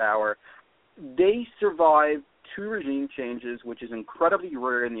and Jeff Bauer. They survived two regime changes, which is incredibly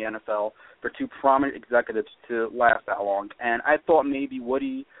rare in the NFL for two prominent executives to last that long. And I thought maybe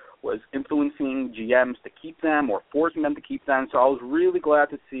Woody was influencing GMs to keep them or forcing them to keep them. So I was really glad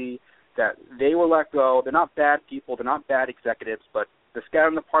to see that they were let go. They're not bad people. They're not bad executives, but the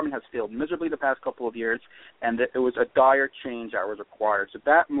scouting department has failed miserably the past couple of years, and it was a dire change that was required. So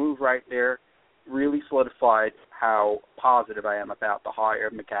that move right there really solidified how positive I am about the hire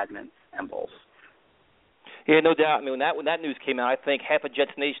of Maccagnan and Bowles. Yeah, no doubt. I mean, when that news came out, I think half of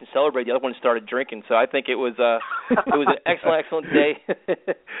Jets Nation celebrated. The other one started drinking. So I think it was an excellent day.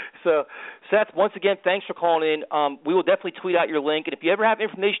 So, Seth, once again, thanks for calling in. We will definitely tweet out your link, and if you ever have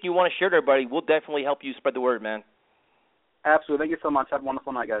information you want to share to everybody, we'll definitely help you spread the word, man. Absolutely. Thank you so much. Have a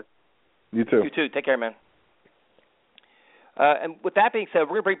wonderful night, guys. You too. You too. Take care, man. And with that being said, we're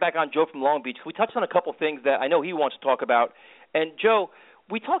going to bring back on Joe from Long Beach. We touched on a couple things that I know he wants to talk about. And, Joe,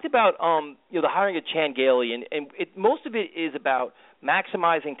 we talked about the hiring of Chan Gailey, and most of it is about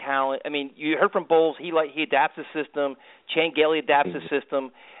maximizing talent. I mean, you heard from Bowles, he adapts the system. Chan Gailey adapts the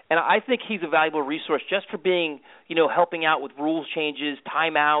system. And I think he's a valuable resource just for being, helping out with rules changes,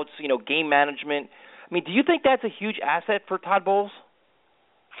 timeouts, game management. I mean, do you think that's a huge asset for Todd Bowles?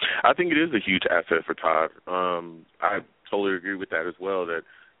 I think it is a huge asset for Todd. I totally agree with that as well, that,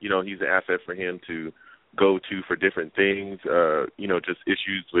 he's an asset for him to go to for different things, just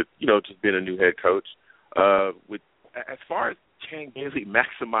issues with, just being a new head coach. As far as Chan Gailey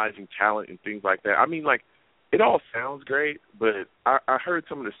maximizing talent and things like that, I mean, it all sounds great, but I heard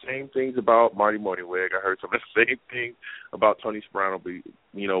some of the same things about Marty Mornhinweg. I heard some of the same things about Tony Sparano,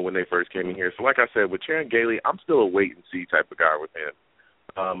 when they first came in here. So like I said, with Chan Gailey, I'm still a wait-and-see type of guy with him.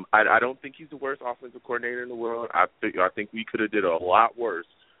 I don't think he's the worst offensive coordinator in the world. I think we could have did a lot worse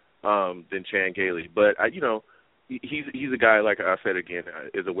than Chan Gailey. But, he's a guy, like I said again,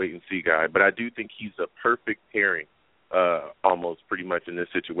 is a wait-and-see guy. But I do think he's the perfect pairing almost pretty much in this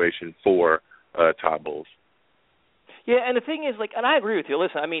situation for Todd Bowles. Yeah, and the thing is, and I agree with you.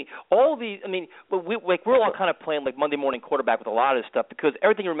 Listen, we're all kind of playing Monday morning quarterback with a lot of this stuff because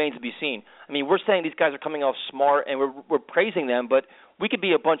everything remains to be seen. I mean, we're saying these guys are coming off smart and we're praising them, but we could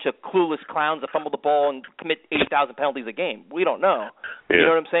be a bunch of clueless clowns that fumble the ball and commit 80,000 penalties a game. We don't know. Yeah. You know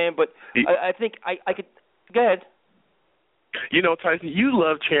what I'm saying? But I think I could – go ahead. Tyson, you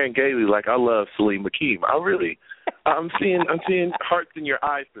love Chan Gailey like I love Salim Akeem. I'm seeing hearts in your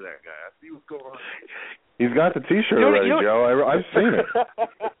eyes for that guy. I see what's going on. He's got the T-shirt already, Joe. I've seen it.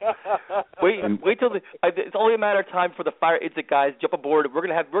 Wait till it's only a matter of time for the Fire Idzik guys jump aboard. We're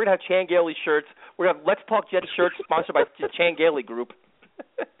gonna have Chan Gailey shirts. We're gonna have Let's Talk Jets shirts sponsored by Chan Gailey Group.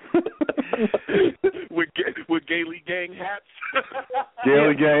 with Gailey Gang hats.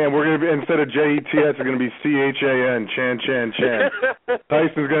 Gailey Gang, and we're gonna be, instead of JETS, it's gonna be CHAN. Chan.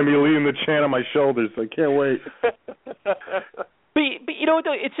 Tyson's gonna be leading the chant on my shoulders. I can't wait.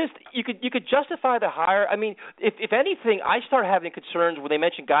 But it's just you could justify the hire. I mean, if anything, I start having concerns when they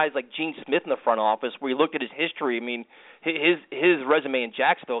mention guys like Gene Smith in the front office, where you looked at his history. I mean, his resume in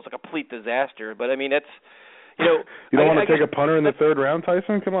Jacksonville is a complete disaster. But I mean, that's You don't want to take a punter in the third round,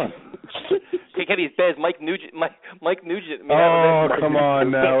 Tyson? Come on. Can't get these beds. Mike Nugent. Oh, come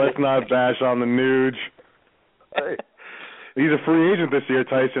on now. Let's not bash on the Nuge. Hey, he's a free agent this year,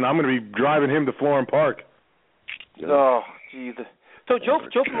 Tyson. I'm going to be driving him to Florham Park. Oh, geez. So Joe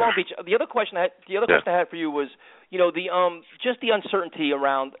from Long Beach. The other question I had for you was, just the uncertainty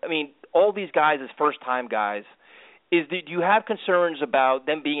around. I mean, all these guys as first-time guys. Do you have concerns about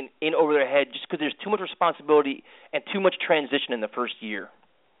them being in over their head just because there's too much responsibility and too much transition in the first year?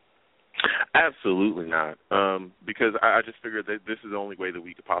 Absolutely not. Because I just figured that this is the only way that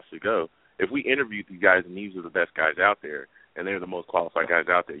we could possibly go. If we interviewed these guys and these are the best guys out there and they're the most qualified guys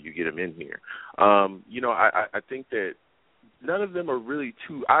out there, you get them in here. I think that none of them are really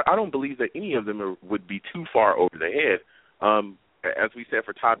too – I don't believe that any of them would be too far over the head. As we said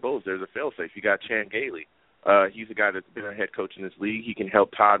for Todd Bowles, there's a fail-safe. You got Chan Gailey. He's a guy that's been a head coach in this league. He can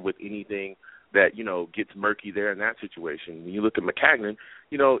help Todd with anything that, gets murky there in that situation. When you look at Maccagnan,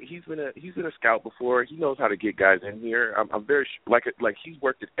 he's been a scout before. He knows how to get guys in here. I'm very like he's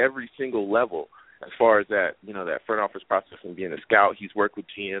worked at every single level as far as that, that front office process and being a scout. He's worked with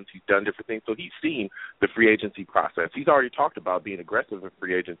GMs. He's done different things. So he's seen the free agency process. He's already talked about being aggressive in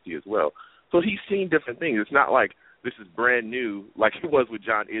free agency as well. So he's seen different things. It's not like this is brand new like it was with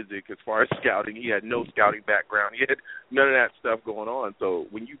John Idzik as far as scouting. He had no scouting background. He had none of that stuff going on. So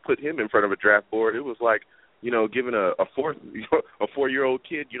when you put him in front of a draft board, it was like, giving a 4-year-old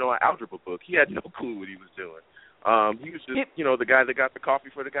kid, an algebra book. He had no clue what he was doing. He was just, the guy that got the coffee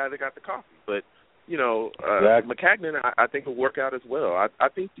for the guy that got the coffee. But, Maccagnan, I think, will work out as well. I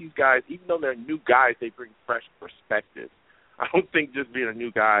think these guys, even though they're new guys, they bring fresh perspective. I don't think just being a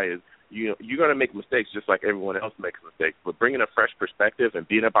new guy is, you're going to make mistakes just like everyone else makes mistakes. But bringing a fresh perspective and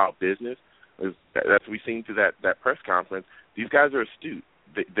being about business, that's what we've seen through that press conference. These guys are astute.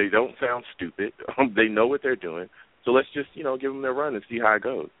 They don't sound stupid. They know what they're doing. So let's just, give them their run and see how it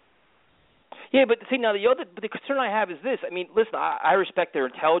goes. Yeah, but see, now the concern I have is this. I mean, listen, I respect their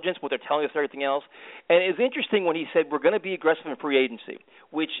intelligence, what they're telling us, everything else. And it's interesting when he said we're going to be aggressive in free agency,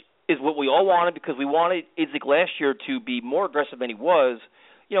 which is what we all wanted because we wanted Idzik last year to be more aggressive than he was.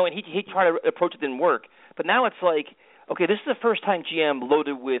 And he tried to approach it, didn't work. But now it's like, okay, this is the first time GM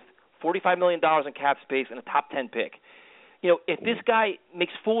loaded with $45 million in cap space and a top 10 pick. If this guy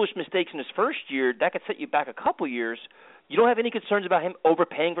makes foolish mistakes in his first year, that could set you back a couple years. You don't have any concerns about him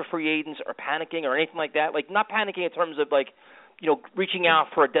overpaying for free agents or panicking or anything like that? Like, not panicking in terms of, reaching out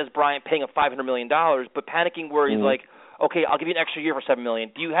for a Des Bryant paying him $500 million, but panicking where he's like, okay, I'll give you an extra year for $7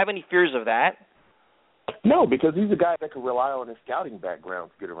 million. Do you have any fears of that? No, because he's a guy that can rely on his scouting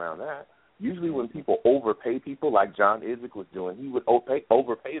background to get around that. Usually when people overpay people like John Idzik was doing, he would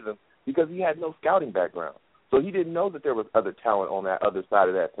overpay them because he had no scouting background. So he didn't know that there was other talent on that other side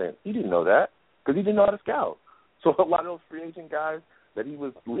of that fence. He didn't know that because he didn't know how to scout. So a lot of those free agent guys that he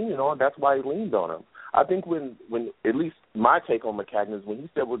was leaning on, that's why he leaned on them. I think when at least my take on Maccagnan is when he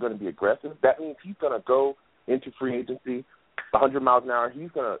said we're going to be aggressive, that means he's going to go into free agency 100 miles an hour. He's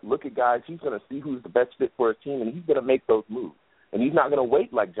going to look at guys. He's going to see who's the best fit for his team, and he's going to make those moves. And he's not going to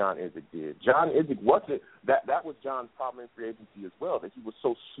wait like John Idzik did. John Idzik wasn't – that was John's problem in free agency as well, that he was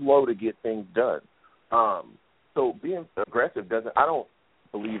so slow to get things done. So being aggressive doesn't – I don't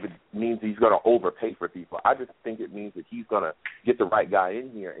believe it means he's going to overpay for people. I just think it means that he's going to get the right guy in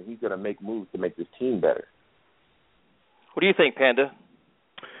here, and he's going to make moves to make this team better. What do you think, Panda?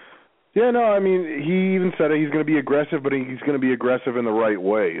 Yeah, no, I mean, he even said he's going to be aggressive, but he's going to be aggressive in the right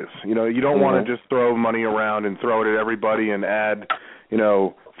ways. You don't want to just throw money around and throw it at everybody and add,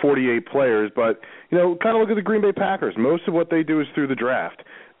 48 players. But, kind of look at the Green Bay Packers. Most of what they do is through the draft.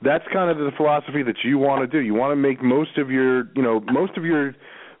 That's kind of the philosophy that you want to do. You want to make most of your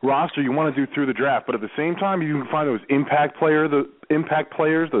roster you want to do through the draft, but at the same time, you can find those impact players,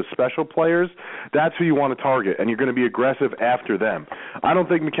 those special players. That's who you want to target, and you're going to be aggressive after them. I don't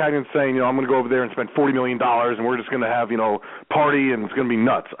think Maccagnan's saying, I'm going to go over there and spend $40 million, and we're just going to have, party, and it's going to be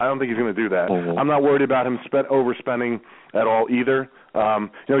nuts. I don't think he's going to do that. Mm-hmm. I'm not worried about him overspending at all either.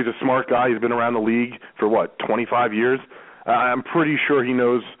 He's a smart guy. He's been around the league for 25 years. I'm pretty sure he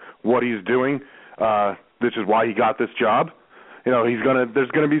knows what he's doing. This is why he got this job.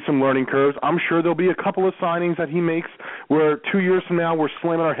 There's gonna be some learning curves. I'm sure there'll be a couple of signings that he makes where 2 years from now we're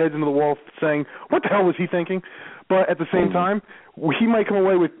slamming our heads into the wall saying, what the hell was he thinking? But at the same time, he might come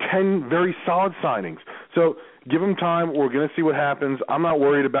away with 10 very solid signings. So give him time. We're going to see what happens. I'm not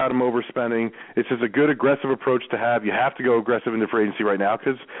worried about him overspending. It's just a good aggressive approach to have. You have to go aggressive into free agency right now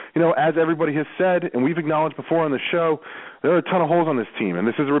because, as everybody has said, and we've acknowledged before on the show, there are a ton of holes on this team, and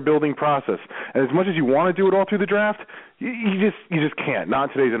this is a rebuilding process. And as much as you want to do it all through the draft, you just can't.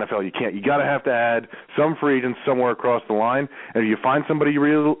 Not in today's NFL. You can't. You got to have to add some free agents somewhere across the line. And if you find somebody you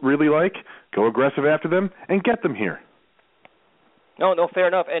really like, go aggressive after them and get them here. No, fair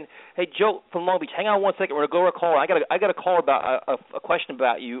enough. And hey, Joe from Long Beach, hang on 1 second. We're gonna go to a call. I got a call about a question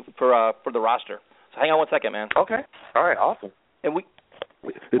about you for the roster. So hang on 1 second, man. Okay. All right. Awesome. And we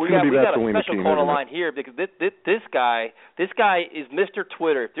got a special call on the line here because this guy is Mr.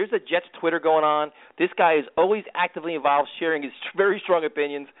 Twitter. If there's a Jets Twitter going on, this guy is always actively involved, sharing his very strong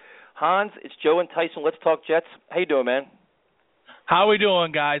opinions. Hans, it's Joe and Tyson. Let's talk Jets. How you doing, man? How we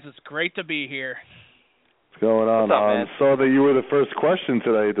doing, guys? It's great to be here. What's going on, Hans? Saw that you were the first question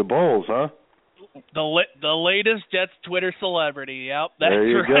today. The Bulls, huh? The latest Jets Twitter celebrity. Yep, that's there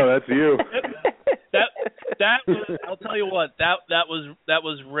you right. go. That's you. that was, I'll tell you what, that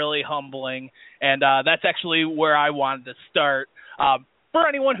was really humbling, and that's actually where I wanted to start. For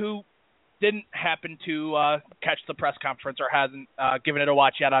anyone who didn't happen to catch the press conference or hasn't given it a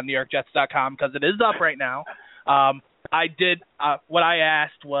watch yet on NewYorkJets.com, because it is up right now, I did what I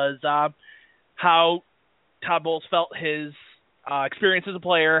asked was how Todd Bowles felt his experience as a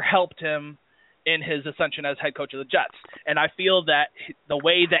player helped him in his ascension as head coach of the Jets. And I feel that the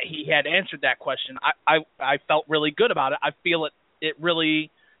way that he had answered that question, I felt really good about it. I feel it really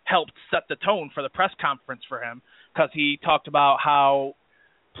helped set the tone for the press conference for him, because he talked about how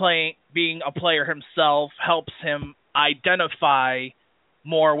being a player himself helps him identify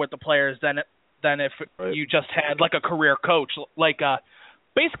more with the players than if you just had like a career coach, like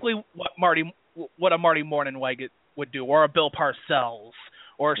basically what a Marty Mornhinweg would do, or a Bill Parcells,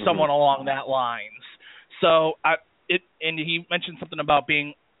 or someone along that lines. So and he mentioned something about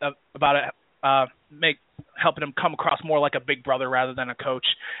being helping him come across more like a big brother rather than a coach,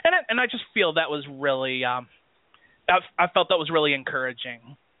 and I just feel that was really I felt that was really encouraging,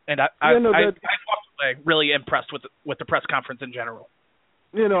 and I walked away really impressed with the press conference in general.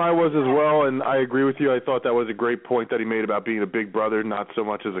 I was as well, and I agree with you. I thought that was a great point that he made about being a big brother, not so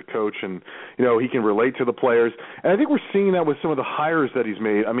much as a coach, and, he can relate to the players. And I think we're seeing that with some of the hires that he's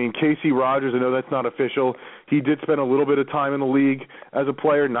made. I mean, Casey Rogers, I know that's not official. He did spend a little bit of time in the league as a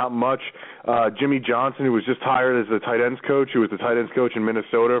player, not much. Jimmy Johnson, who was just hired as the tight ends coach, who was the tight ends coach in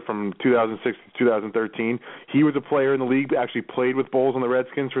Minnesota from 2006 to 2013. He was a player in the league, actually played with Bowles on the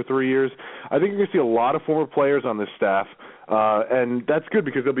Redskins for 3 years. I think you're going to see a lot of former players on this staff. And that's good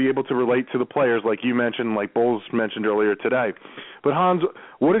because they'll be able to relate to the players like you mentioned, like Bowles mentioned earlier today. But Hans,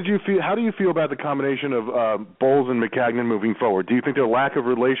 what did you feel? How do you feel about the combination of Bowles and Maccagnan moving forward? Do you think their lack of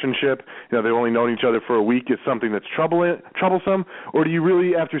relationship, they've only known each other for a week, is something that's troublesome? Or do you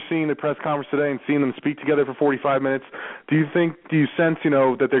really, after seeing the press conference today and seeing them speak together for 45 minutes, do you sense,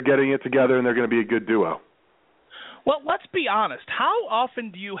 that they're getting it together and they're going to be a good duo? Well, let's be honest. How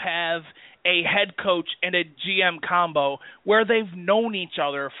often do you have a head coach and a GM combo where they've known each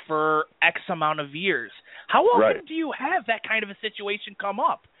other for X amount of years? How often do you have that kind of a situation come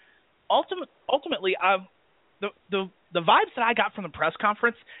up? Ultimately, the vibes that I got from the press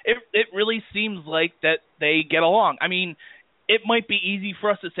conference, it really seems like that they get along. I mean, it might be easy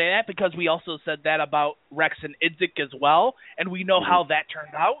for us to say that because we also said that about Rex and Idzik as well, and we know how that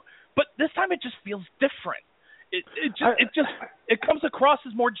turned out. But this time it just feels different. It comes across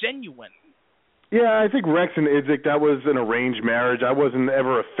as more genuine. Yeah, I think Rex and Idzik, that was an arranged marriage. I wasn't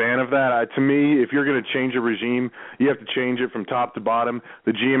ever a fan of that. To me, if you're going to change a regime, you have to change it from top to bottom.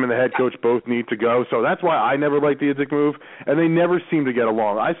 The GM and the head coach both need to go. So that's why I never liked the Idzik move, and they never seem to get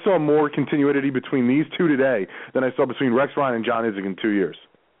along. I saw more continuity between these two today than I saw between Rex Ryan and John Idzik in 2 years.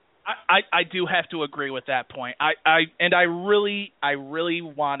 I do have to agree with that point. I really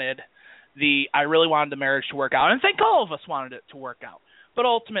wanted the marriage to work out, and I think all of us wanted it to work out. But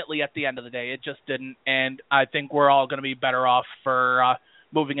ultimately, at the end of the day, it just didn't, and I think we're all going to be better off for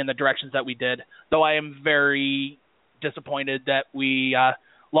moving in the directions that we did. Though I am very disappointed that we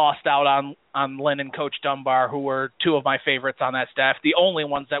lost out on Lynn and Coach Dunbar, who were two of my favorites on that staff, the only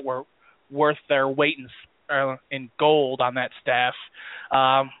ones that were worth their weight in gold on that staff.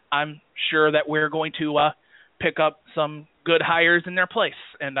 I'm sure that we're going to pick up some good hires in their place,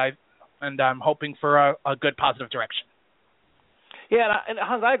 and I'm hoping for a good positive direction. Yeah, and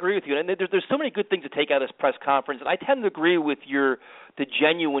Hans, I agree with you. And there's so many good things to take out of this press conference, and I tend to agree with the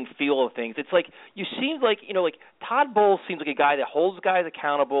genuine feel of things. It's like you seem like Todd Bowles seems like a guy that holds guys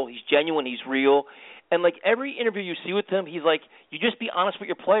accountable. He's genuine. He's real. And like every interview you see with him, he's like, you just be honest with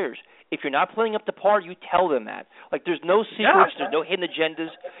your players. if you're not playing up to par, you tell them that. Like, there's no secrets, there's no hidden agendas.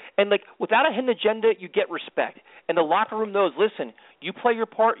 And, like, without a hidden agenda, you get respect. And the locker room knows, listen, you play your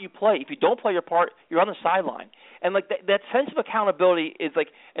part, you play. If you don't play your part, you're on the sideline. And, like, that sense of accountability is, like,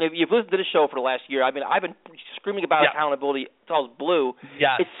 and if you've listened to this show for the last year, I've been screaming about accountability until I was blue.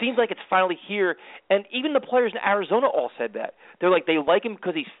 Yes. It seems like it's finally here. And even the players in Arizona all said that. They're like, they like him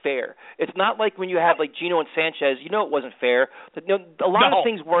because he's fair. It's not like when you have, like, Gino and Sanchez, you know it wasn't fair. But, you know, a lot of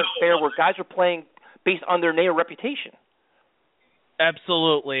things weren't fair where guys were playing based on their name or reputation.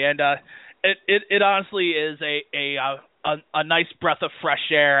 Absolutely. And it honestly is a nice breath of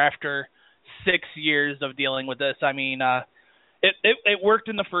fresh air after 6 years of dealing with this. I mean, it worked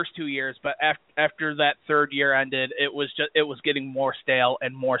in the first 2 years, but after that third year ended, it was getting more stale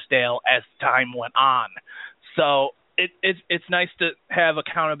and more stale as time went on. So it's nice to have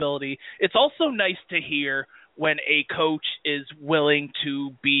accountability. It's also nice to hear when a coach is willing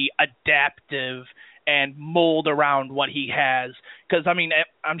to be adaptive and mold around what he has. Because, I mean,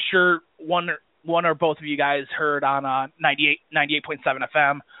 I'm sure one or both of you guys heard on 98.7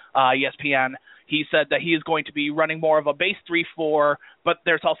 FM, ESPN, he said that he is going to be running more of a base 3-4, but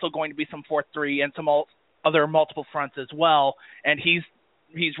there's also going to be some 4-3 and some other multiple fronts as well. And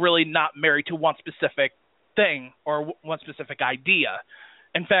he's really not married to one specific thing or one specific idea.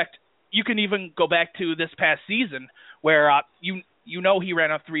 In fact, you can even go back to this past season where he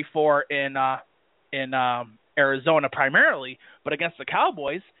ran a 3-4 in Arizona primarily, but against the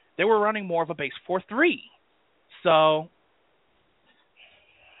Cowboys, they were running more of a base 4-3. So,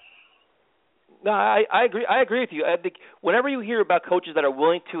 no, I agree. I agree with you. I think whenever you hear about coaches that are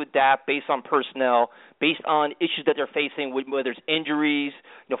willing to adapt based on personnel, based on issues that they're facing, whether it's injuries,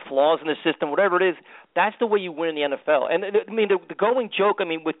 flaws in the system, whatever it is, that's the way you win in the NFL. And I mean, the going joke, I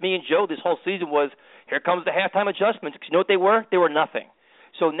mean, with me and Joe this whole season was, here comes the halftime adjustments. Because you know what they were? They were nothing.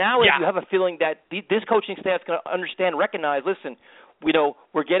 So now you have a feeling that this coaching staff is going to understand, recognize, listen, we got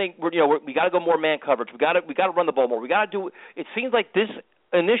to go more man coverage. We got to run the ball more. We got to do. It seems like this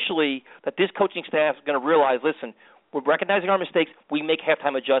coaching staff is going to realize, listen, we're recognizing our mistakes. We make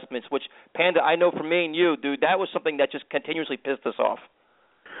halftime adjustments. Which, Panda, I know from me and you, dude, that was something that just continuously pissed us off.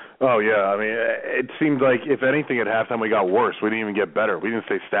 Oh, yeah. I mean, it seemed like, if anything, at halftime we got worse. We didn't even get better. We didn't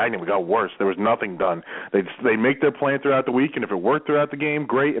stay stagnant. We got worse. There was nothing done. They make their plan throughout the week, and if it worked throughout the game,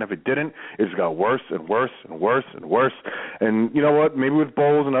 great. And if it didn't, it just got worse and worse and worse and worse. And you know what? Maybe with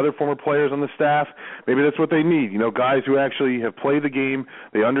Bowles and other former players on the staff, maybe that's what they need. Guys who actually have played the game.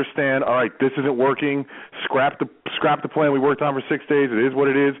 They understand, all right, this isn't working. Scrap the plan we worked on for 6 days. It is what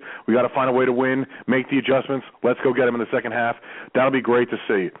it is. We got to find a way to win, make the adjustments. Let's go get them in the second half. That'll be great to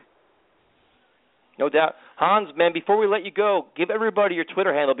see. No doubt. Hans, man, before we let you go, give everybody your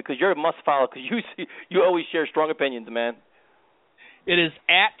Twitter handle because you're a must-follow because you always share strong opinions, man. It is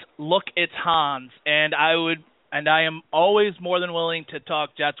 @LookIt'sHans, and I am always more than willing to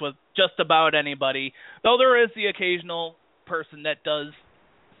talk Jets with just about anybody, though there is the occasional person that does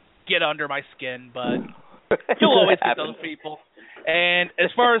get under my skin, but you'll always get those people. And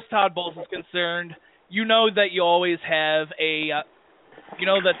as far as Todd Bowles is concerned, you know that you always have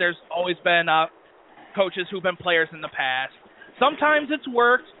that there's always been coaches who've been players in the past. Sometimes it's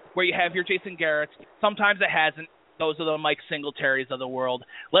worked where you have your Jason Garretts. Sometimes it hasn't. Those are the Mike Singletaries of the world.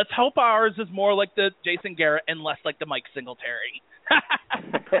 Let's hope ours is more like the Jason Garrett and less like the Mike Singletary.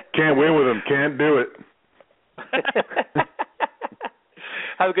 Can't win with him. Can't do it.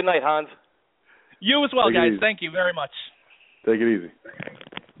 Have a good night, Hans. You as well, guys. Thank you very much. Take it easy.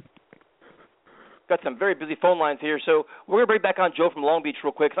 Got some very busy phone lines here, so we're going to bring back on Joe from Long Beach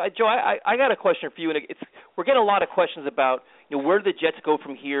real quick. Joe, I got a question for you, and we're getting a lot of questions about where do the Jets go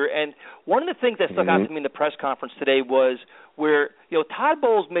from here. And one of the things that stuck out to me in the press conference today was where Todd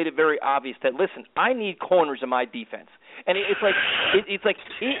Bowles made it very obvious that, listen, I need corners in my defense, and it's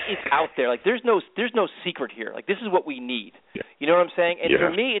out there. Like there's no secret here. Like this is what we need. Yeah. You know what I'm saying? And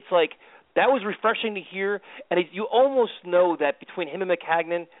for me, it's like that was refreshing to hear, and you almost know that between him and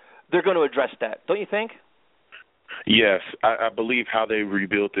Maccagnan, they're going to address that, don't you think? Yes, I believe how they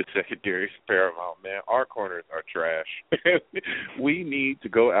rebuilt the secondary is paramount, man. Our corners are trash. We need to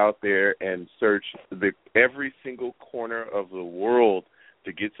go out there and search every single corner of the world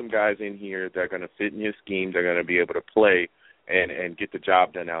to get some guys in here that are going to fit in his scheme, they're going to be able to play and get the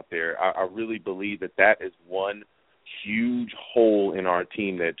job done out there. I really believe that is one huge hole in our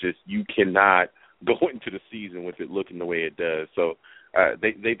team that just you cannot go into the season with it looking the way it does. So,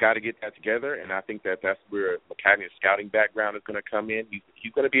 they've got to get that together, and I think that's where Maccagnan's scouting background is going to come in.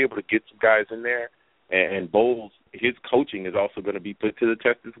 He's going to be able to get some guys in there, and Bowles, his coaching is also going to be put to the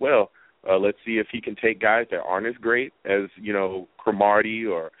test as well. Let's see if he can take guys that aren't as great as, Cromartie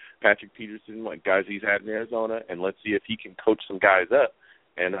or Patrick Peterson, like guys he's had in Arizona, and let's see if he can coach some guys up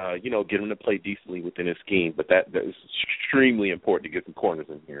and, get them to play decently within his scheme. But that is extremely important to get some corners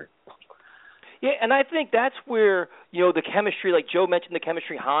in here. Yeah, and I think that's where, the chemistry, like Joe mentioned the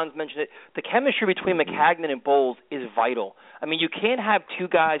chemistry, Hans mentioned it, the chemistry between Maccagnan and Bowles is vital. I mean, you can't have two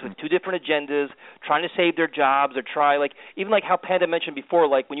guys with two different agendas trying to save their jobs or try, even how Panda mentioned before,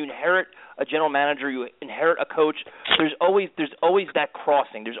 when you inherit a general manager, you inherit a coach, there's always that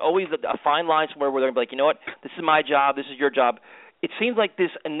crossing. There's always a fine line somewhere where they're going to be like, you know what, this is my job, this is your job. It seems like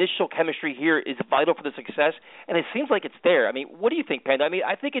this initial chemistry here is vital for the success, and it seems like it's there. I mean, what do you think, Panda? I mean,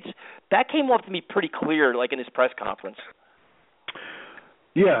 I think that came off to me pretty clear, in this press conference.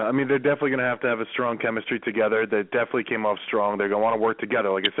 Yeah, I mean, they're definitely going to have a strong chemistry together. They definitely came off strong. They're going to want to work together.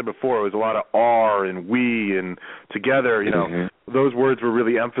 Like I said before, it was a lot of R and we and together, those words were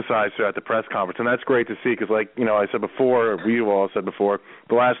really emphasized throughout the press conference, and that's great to see because, I said before, we've all said before,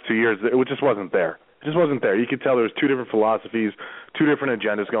 the last 2 years, it just wasn't there. It just wasn't there. You could tell there was two different philosophies, two different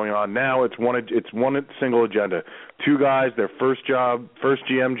agendas going on. Now it's one single agenda. Two guys, their first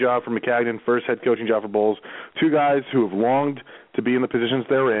GM job for Maccagnan, first head coaching job for Bowles. Two guys who have longed to be in the positions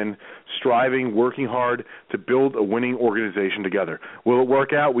they're in, striving, working hard to build a winning organization together. Will it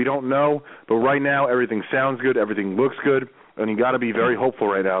work out? We don't know, but right now everything sounds good, everything looks good, and you got to be very hopeful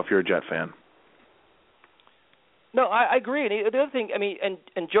right now if you're a Jet fan. No, I agree. And the other thing, I mean,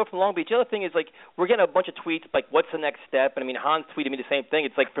 and Joe from Long Beach, the other thing is, we're getting a bunch of tweets, what's the next step? And, I mean, Hans tweeted me the same thing.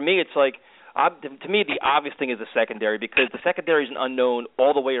 It's for me, it's to me, the obvious thing is the secondary because the secondary is an unknown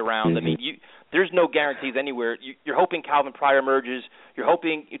all the way around. I mean, there's no guarantees anywhere. You're hoping Calvin Pryor emerges. You're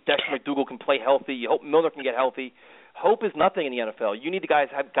hoping Dexter McDougal can play healthy. You hope Milner can get healthy. Hope is nothing in the NFL. You need to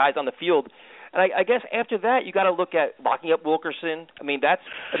have guys on the field. And I guess after that, you got to look at locking up Wilkerson. I mean, that's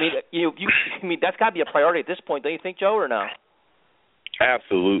got to be a priority at this point, don't you think, Joe, or no?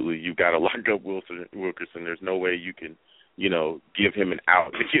 Absolutely, you've got to lock up Wilkerson. There's no way you can, give him an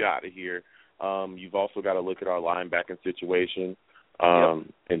out to get out of here. You've also got to look at our linebacking situation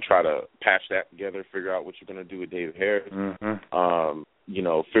and try to patch that together. Figure out what you're going to do with David Harris.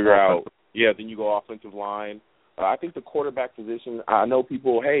 Figure out. Yeah, then you go offensive line. I think the quarterback position, I know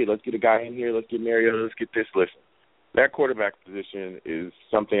people, hey, let's get a guy in here, let's get Mariota, let's get this. Listen, that quarterback position is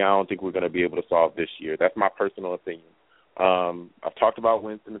something I don't think we're going to be able to solve this year. That's my personal opinion. I've talked about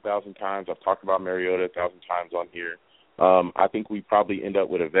Winston 1,000 times. I've talked about Mariota 1,000 times on here. I think we probably end up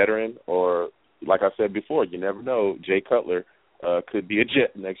with a veteran or, like I said before, you never know. Jay Cutler could be a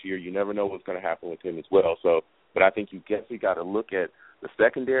Jet next year. You never know what's going to happen with him as well. But I think you definitely got to look at the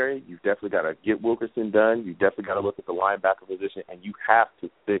secondary. You've definitely got to get Wilkerson done. You definitely got to look at the linebacker position, and you have to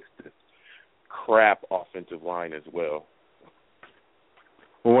fix this crap offensive line as well.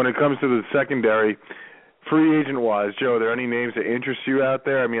 Well, when it comes to the secondary, free agent-wise, Joe, are there any names that interest you out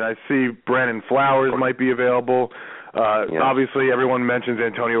there? I mean, I see Brandon Flowers might be available. Obviously, everyone mentions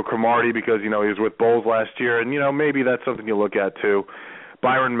Antonio Cromartie because, he was with Bowles last year, and, maybe that's something you look at too.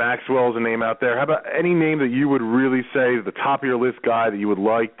 Byron Maxwell is a name out there. How about any name that you would really say is the top of your list guy that you would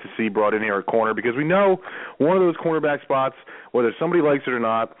like to see brought in here at corner? Because we know one of those cornerback spots, whether somebody likes it or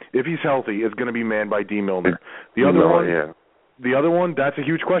not, if he's healthy, is going to be manned by D. Milner. The other one, that's a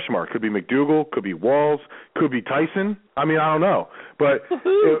huge question mark. Could be McDougal, could be Walls, could be Tyson. I mean, I don't know. But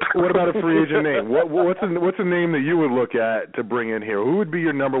what about a free agent name? What's a name that you would look at to bring in here? Who would be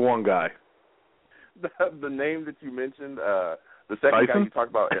your number one guy? The name that you mentioned, the second guy you talked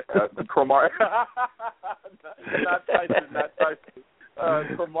about, Cromartie. not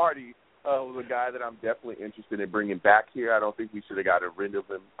Tyson. Cromartie was a guy that I'm definitely interested in bringing back here. I don't think we should have got rid of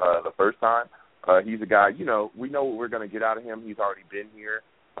him the first time. He's a guy, we know what we're going to get out of him. He's already been here.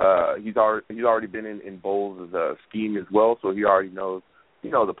 He's already been in Bowles' scheme as well, so he already knows,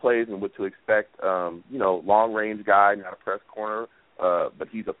 the plays and what to expect. Long-range guy, not a press corner, but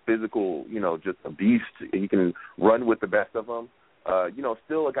he's a physical, just a beast. He can run with the best of them.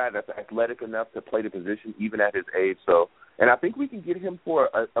 Still a guy that's athletic enough to play the position even at his age. So, and I think we can get him for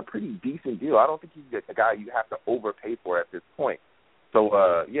a pretty decent deal. I don't think he's a guy you have to overpay for at this point. So,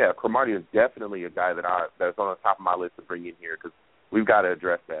 Cromartie is definitely a guy that's on the top of my list to bring in here because we've got to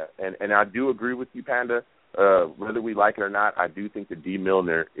address that. And I do agree with you, Panda. Whether we like it or not, I do think that D.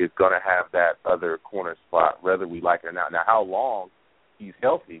 Milner is going to have that other corner spot, whether we like it or not. Now, how long he's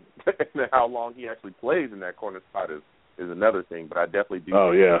healthy and how long he actually plays in that corner spot is another thing, but I definitely do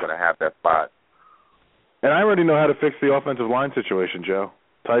think he's going to have that spot. And I already know how to fix the offensive line situation, Joe.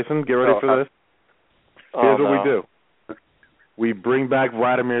 Tyson, get ready for this. Here's what we do. We bring back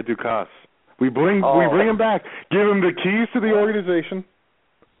Vladimir Dukas. We bring him back. Give him the keys to the organization.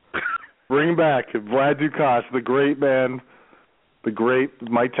 Bring back Vlad Ducasse, the great man, the great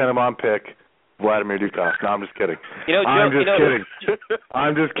Mike Tenenbaum pick, Vladimir Ducasse. No, I'm just kidding.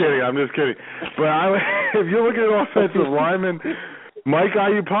 I'm just kidding. But if you're looking at offensive linemen, Mike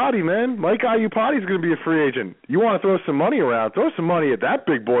Iupati, man. Mike Iupati is going to be a free agent. You want to throw some money around? Throw some money at that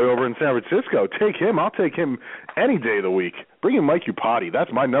big boy over in San Francisco. Take him. I'll take him any day of the week. Bring in Mike Iupati.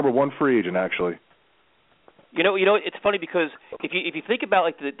 That's my number one free agent, actually. You know, it's funny because if you think about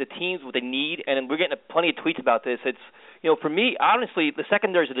like the teams what they need, and we're getting plenty of tweets about this. It's for me, honestly, the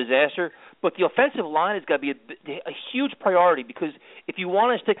secondary is a disaster, but the offensive line has got to be a huge priority because if you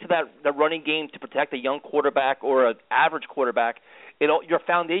want to stick to that running game to protect a young quarterback or an average quarterback, your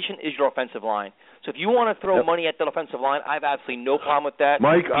foundation is your offensive line. So if you want to throw money at that offensive line, I have absolutely no problem with that.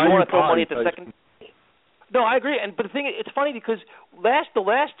 Mike, if you want to throw money at the second. No, I agree. But the thing, it's funny because the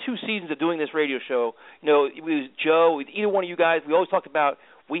last 2 seasons of doing this radio show, it was Joe, either one of you guys, we always talked about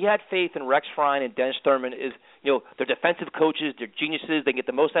we had faith in Rex Ryan and Dennis Thurman is, they're defensive coaches, they're geniuses, they get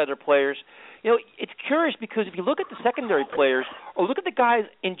the most out of their players. It's curious because if you look at the secondary players or look at the guys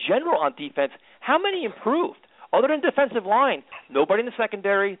in general on defense, how many improved? Other than defensive line, nobody in the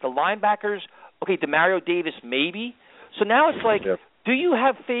secondary, the linebackers, okay, Demario Davis maybe. So now it's like, do you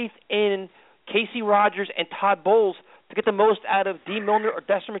have faith in Casey Rogers and Todd Bowles to get the most out of Dee Milner or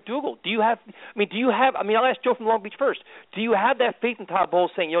Dexter McDougal? I'll ask Joe from Long Beach first. Do you have that faith in Todd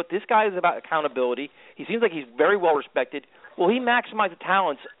Bowles saying, this guy is about accountability. He seems like he's very well respected. Will he maximize the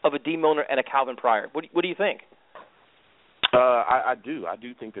talents of a Dee Milner and a Calvin Pryor? What do you think? I do. I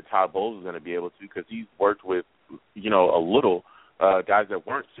do think that Todd Bowles is going to be able to because he's worked with, a little guys that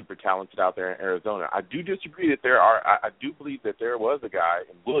weren't super talented out there in Arizona. I do disagree that I do believe that there was a guy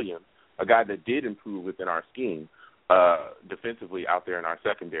in Williams, a guy that did improve within our scheme defensively out there in our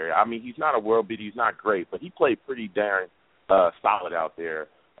secondary. I mean, he's not a world beater. He's not great, but he played pretty darn solid out there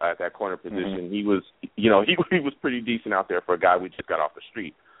at that corner position. He was, he was pretty decent out there for a guy we just got off the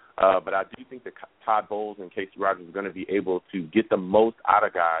street. But I do think that Todd Bowles and Casey Rogers are going to be able to get the most out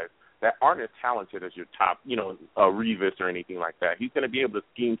of guys that aren't as talented as your top, Revis or anything like that. He's going to be able to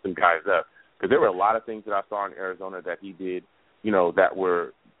scheme some guys up because there were a lot of things that I saw in Arizona that he did,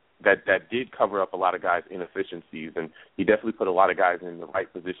 that did cover up a lot of guys' inefficiencies, and he definitely put a lot of guys in the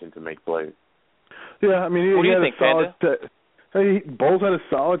right position to make plays. Yeah, I mean, what do you think, Panda? Bowles had a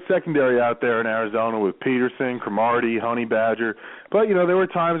solid secondary out there in Arizona with Peterson, Cromartie, Honey Badger. But, there were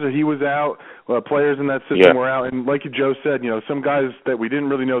times that he was out, players in that system were out. And like Joe said, some guys that we didn't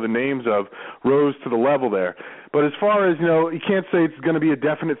really know the names of rose to the level there. But as far as, you can't say it's going to be a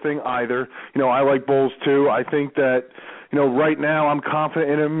definite thing either. I like Bowles too. I think that, right now I'm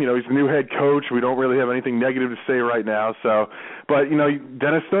confident in him. He's the new head coach. We don't really have anything negative to say right now. So, but,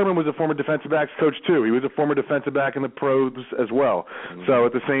 Dennis Thurman was a former defensive backs coach too. He was a former defensive back in the pros as well. So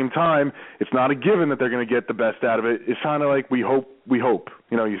at the same time, it's not a given that they're going to get the best out of it. It's kind of like we hope.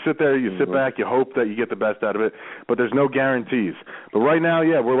 You sit there, you sit back, you hope that you get the best out of it, but there's no guarantees. But right now,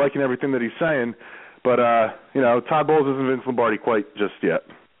 we're liking everything that he's saying. But, Todd Bowles isn't Vince Lombardi quite just yet.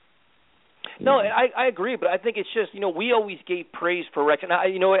 No, I agree, but I think it's just, we always gave praise for Rex. And,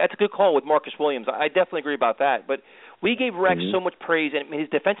 that's a good call with Marcus Williams. I definitely agree about that. But we gave Rex so much praise, and his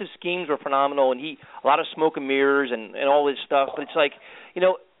defensive schemes were phenomenal, and a lot of smoke and mirrors and all this stuff. But it's like,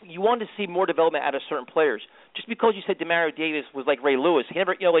 you wanted to see more development out of certain players. Just because you said Demario Davis was like Ray Lewis, he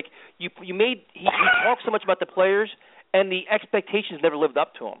never, he talked so much about the players, and the expectations never lived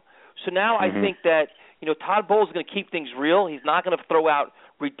up to him. So now I think that, Todd Bowles is going to keep things real. He's not going to throw out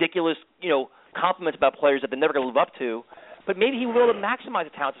ridiculous, compliments about players that they're never going to live up to. But maybe he will maximize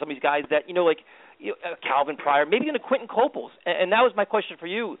the talent of some of these guys that, Calvin Pryor, maybe even Quentin Coples. And that was my question for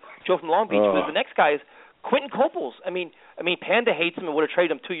you, Joe from Long Beach, was the next guy is Quentin Coples. I mean, Panda hates him and would have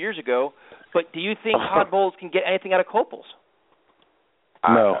traded him 2 years ago. But do you think Todd Bowles can get anything out of Coples?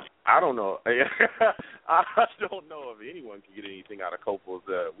 No. I don't know. I don't know if anyone can get anything out of Coples.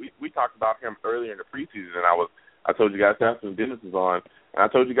 We talked about him earlier in the preseason, and I told you guys to have some businesses on, and I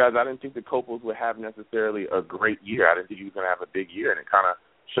told you guys I didn't think that Coples would have necessarily a great year. I didn't think he was going to have a big year, and it kind of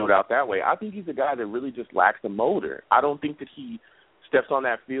showed out that way. I think he's a guy that really just lacks a motor. I don't think that he steps on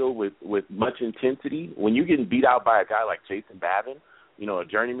that field with much intensity. When you're getting beat out by a guy like Jason Babin, a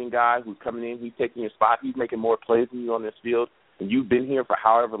journeyman guy who's coming in, he's taking your spot, he's making more plays than you on this field, and you've been here for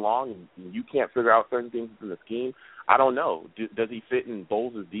however long, and you can't figure out certain things in the scheme, I don't know. Does he fit in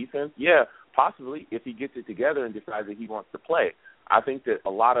Bowles' defense? Yeah, possibly, if he gets it together and decides that he wants to play. I think that a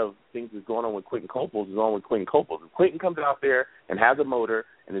lot of things that's going on with Quentin Coples is on with Quentin Coples. If Quentin comes out there and has a motor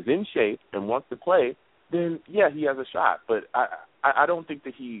and is in shape and wants to play, then, yeah, he has a shot. But I don't think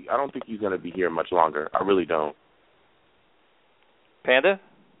that he's going to be here much longer. I really don't. Panda?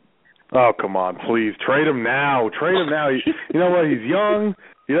 Oh, come on, please. Trade him now. You know what? He's young.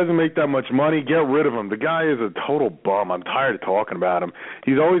 He doesn't make that much money. Get rid of him. The guy is a total bum. I'm tired of talking about him.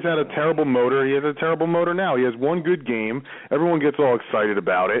 He's always had a terrible motor. He has a terrible motor now. He has one good game. Everyone gets all excited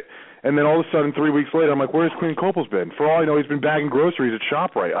about it. And then all of a sudden, 3 weeks later, I'm like, where's Quinn Copeland's been? For all I know, he's been bagging groceries at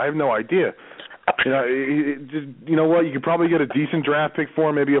ShopRite. I have no idea. You know what? You could probably get a decent draft pick for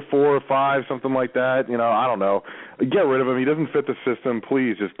him, maybe a 4 or 5, something like that. I don't know. Get rid of him. He doesn't fit the system.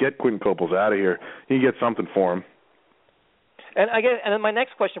 Please, just get Quentin Copeland out of here. He can get something for him. And then my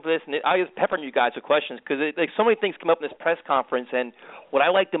next question for this, and I was peppering you guys with questions because so many things come up in this press conference, and what I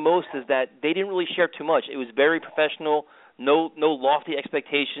like the most is that they didn't really share too much. It was very professional, no lofty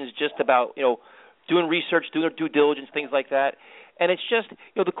expectations, just about doing research, doing their due diligence, things like that. And it's just,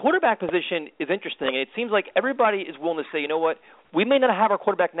 the quarterback position is interesting, and it seems like everybody is willing to say, you know what, we may not have our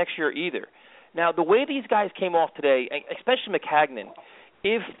quarterback next year either. Now, the way these guys came off today, especially Maccagnan,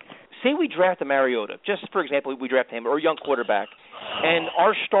 if, say we draft a Mariota, just for example, we draft him, or a young quarterback, and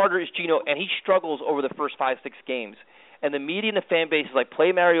our starter is Geno, and he struggles over the first 5-6 games, and the media and the fan base is like,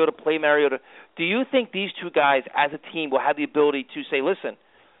 play Mariota, do you think these two guys as a team will have the ability to say, listen,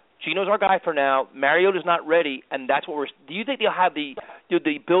 Geno's our guy for now, Mariota's not ready, and that's what do you think they'll have the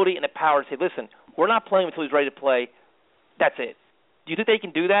ability and the power to say, listen, we're not playing until he's ready to play, that's it? Do you think they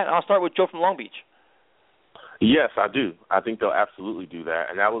can do that? I'll start with Joe from Long Beach. Yes, I do. I think they'll absolutely do that.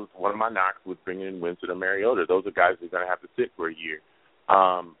 And that was one of my knocks with bringing in Winston and Mariota. Those are guys that are going to have to sit for a year.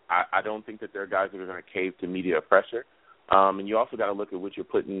 I don't think that they're guys that are going to cave to media pressure. And you also got to look at what you're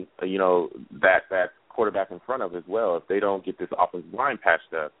putting, that quarterback in front of as well if they don't get this offensive line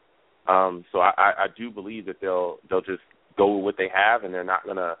patched up. So I do believe that they'll just go with what they have, and they're not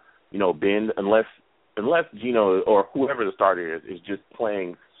going to, bend unless Geno or whoever the starter is just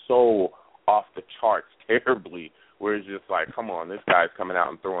playing so off the charts terribly, where it's just like, come on, this guy's coming out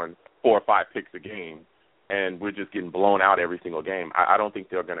and throwing 4 or 5 picks a game, and we're just getting blown out every single game. I don't think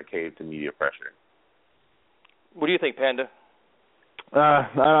they're going to cave to media pressure. What do you think, Panda?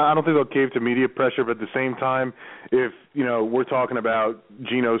 I don't think they'll cave to media pressure, but at the same time, if, we're talking about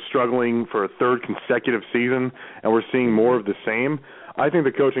Geno struggling for a 3rd consecutive season and we're seeing more of the same, I think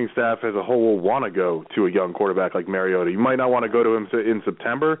the coaching staff as a whole will want to go to a young quarterback like Mariota. You might not want to go to him in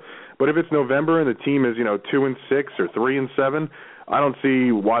September, but if it's November and the team is, 2-6 or 3-7, I don't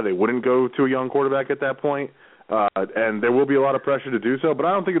see why they wouldn't go to a young quarterback at that point. And there will be a lot of pressure to do so, but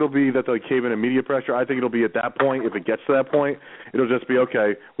I don't think it'll be that they'll cave in media pressure. I think it'll be at that point, if it gets to that point, it'll just be,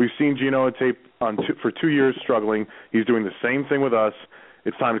 okay, we've seen Geno on tape for 2 years struggling. He's doing the same thing with us.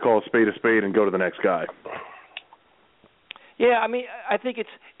 It's time to call a spade and go to the next guy. Yeah, I think it's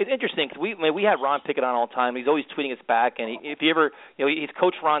interesting because we had Ron Pickett on all the time. He's always tweeting us back, and if you ever, he's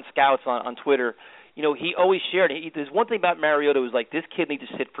Coach Ron Scouts on Twitter. He always shared. There's one thing about Mariota was like, this kid needs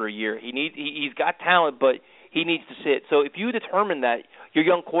to sit for a year. He's got talent, but he needs to sit. So if you determine that your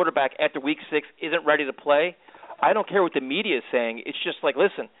young quarterback after week 6 isn't ready to play, I don't care what the media is saying. It's just like,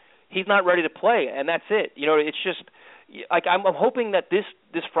 listen, he's not ready to play, and that's it. It's just like I'm hoping that this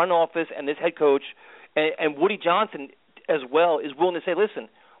front office and this head coach and Woody Johnson as well is willing to say, listen,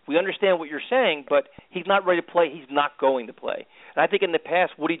 we understand what you're saying, but he's not ready to play. He's not going to play. And I think in the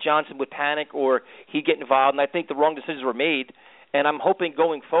past, Woody Johnson would panic or he'd get involved, and I think the wrong decisions were made. And I'm hoping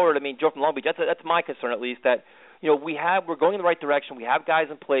going forward, Joe from Long Beach, that's my concern at least, that we're going in the right direction. We have guys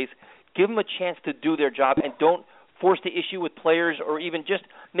in place. Give them a chance to do their job, and don't force the issue with players or even just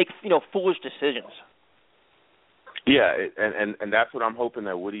make foolish decisions. Yeah, and that's what I'm hoping,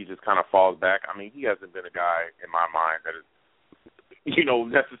 that Woody just kind of falls back. He hasn't been a guy in my mind that has,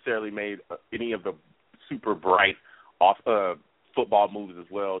 necessarily made any of the super bright off football moves as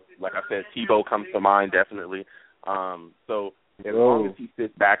well. Like I said, Tebow comes to mind definitely. So as long as he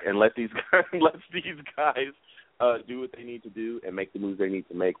sits back and lets these guys do what they need to do and make the moves they need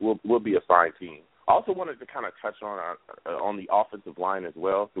to make, we'll be a fine team. I also wanted to kind of touch on the offensive line as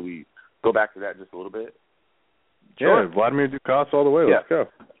well. So we go back to that just a little bit. Sure. Yeah, Vladimir Dukas all the way. Let's go.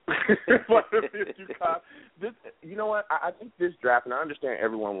 Vladimir Dukas. You know what? I think this draft, and I understand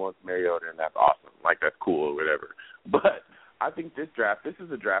everyone wants Mariota, and that's awesome. Like, that's cool or whatever. But I think this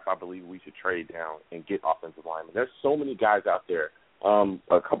is a draft I believe we should trade down and get offensive linemen. There's so many guys out there.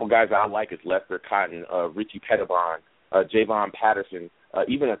 A couple guys I like is Lester Cotton, Richie Pettibon, Javon Patterson,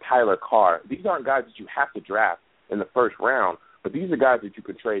 even a Tyler Carr. These aren't guys that you have to draft in the first round, but these are guys that you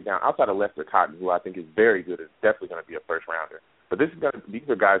could trade down outside of Lester Cotton, who I think is very good. Is definitely going to be a first rounder. But these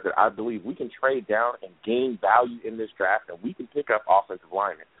are guys that I believe we can trade down and gain value in this draft, and we can pick up offensive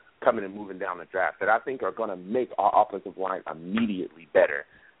linemen coming and moving down the draft that I think are going to make our offensive line immediately better.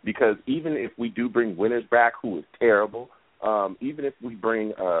 Because even if we do bring Winters back, who is terrible, even if we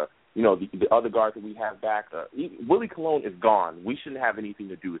bring the other guards that we have back. Willie Colon is gone. We shouldn't have anything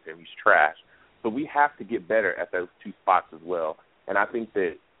to do with him. He's trash. So we have to get better at those two spots as well. And I think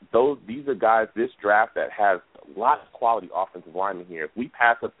that these are guys this draft that has a lot of quality offensive linemen here. If we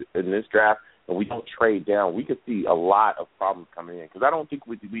pass up in this draft and we don't trade down, we could see a lot of problems coming in, because I don't think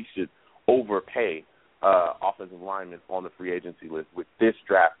we should overpay offensive linemen on the free agency list with this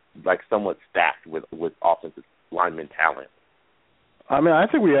draft like somewhat stacked with offensive lineman talent. I mean, I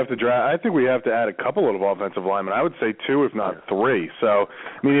think we have to add a couple of offensive linemen. I would say 2, if not 3. So,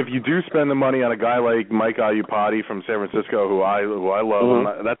 I mean, if you do spend the money on a guy like Mike Iupati from San Francisco, who I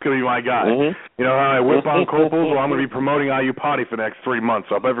love, that's going to be my guy. You know how I whip on Copels? Well, I'm going to be promoting Iupati for the next 3 months.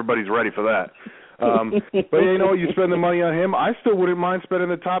 So I hope everybody's ready for that. But you spend the money on him. I still wouldn't mind spending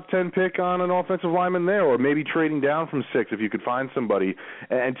the top 10 pick on an offensive lineman there, or maybe trading down from 6 if you could find somebody,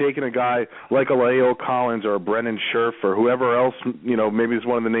 and taking a guy like Alejo Collins or Brennan Scherf or whoever else, maybe it's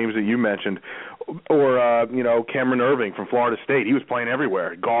one of the names that you mentioned, or Cameron Irving from Florida State. He was playing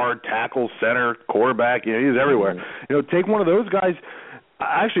everywhere: guard, tackle, center, quarterback. He was everywhere. Take one of those guys.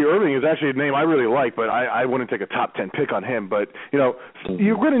 Actually, Irving is actually a name I really like, but I wouldn't take a top 10 pick on him. But,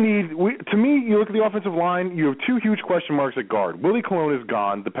 you're going to need to me, you look at the offensive line, you have 2 huge question marks at guard. Willie Colon is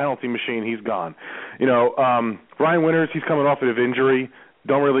gone. The penalty machine, he's gone. Ryan Winters, he's coming off of injury.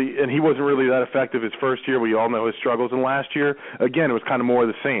 And he wasn't really that effective his first year. We all know his struggles. And last year, again, it was kind of more of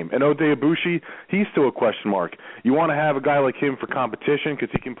the same. And Ode Ibushi, he's still a question mark. You want to have a guy like him for competition because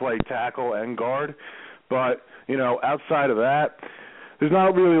he can play tackle and guard. But, outside of that, there's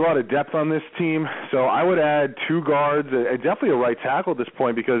not really a lot of depth on this team, so I would add 2 guards and definitely a right tackle at this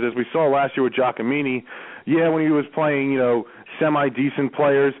point, because as we saw last year with Giacomini, when he was playing, semi-decent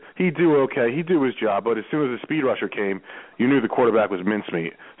players, he'd do okay. He'd do his job, but as soon as the speed rusher came, you knew the quarterback was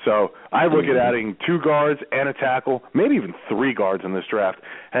mincemeat. So I look at adding 2 guards and a tackle, maybe even 3 guards in this draft,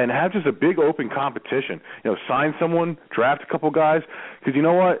 and have just a big open competition. Sign someone, draft a couple guys, because you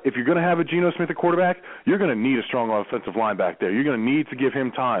know what? If you're going to have a Geno Smith at quarterback, you're going to need a strong offensive line back there. You're going to need to give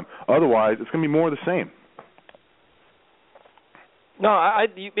him time. Otherwise, it's going to be more of the same. No,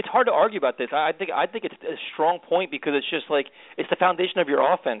 it's hard to argue about this. I think it's a strong point, because it's just like it's the foundation of your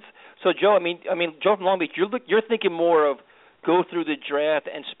offense. So, Joe, I mean, Joe from Long Beach, you're thinking more of go through the draft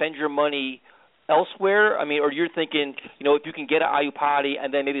and spend your money elsewhere. I mean, or you're thinking, if you can get an Iupati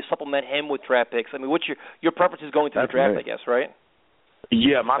and then maybe supplement him with draft picks. I mean, what's your preference is going through the draft, I guess, right?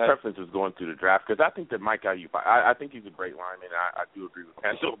 Yeah, my preference is going through the draft, because I think that Mike Iupati, I think he's a great lineman. I do agree with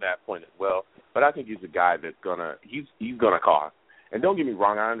Kendall on that point as well. But I think he's a guy that's he's gonna cost. And don't get me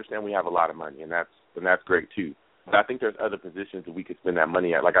wrong, I understand we have a lot of money, and that's great too. But I think there's other positions that we could spend that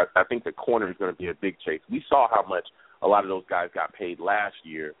money at. Like I think the corner is going to be a big chase. We saw how much a lot of those guys got paid last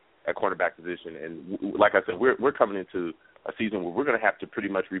year at cornerback position, and like I said, we're coming into a season where we're going to have to pretty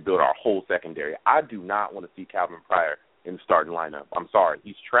much rebuild our whole secondary. I do not want to see Calvin Pryor in the starting lineup. I'm sorry,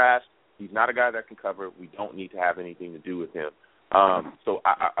 he's trash. He's not a guy that can cover. We don't need to have anything to do with him. So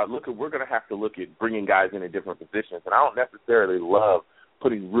we're going to have to look at bringing guys in different positions, and I don't necessarily love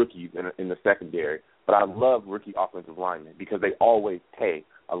putting rookies in the secondary, but I love rookie offensive linemen because they always pay.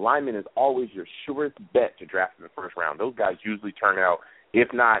 A lineman is always your surest bet to draft in the first round. Those guys usually turn out, if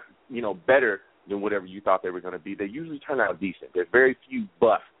not, better than whatever you thought they were going to be. They usually turn out decent. There's very few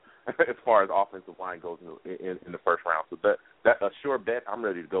busts as far as offensive line goes in the first round. So that's a sure bet. I'm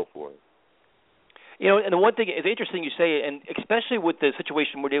ready to go for it. And the one thing is interesting you say, and especially with the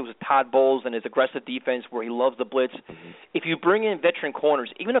situation where it was Todd Bowles and his aggressive defense where he loves the blitz, if you bring in veteran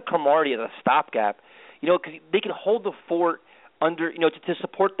corners, even a Cromartie as a stopgap, cause they can hold the fort under, to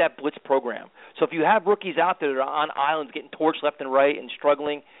support that blitz program. So if you have rookies out there that are on islands getting torched left and right and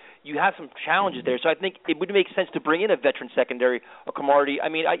struggling, you have some challenges there. So I think it would make sense to bring in a veteran secondary, a Cromartie. I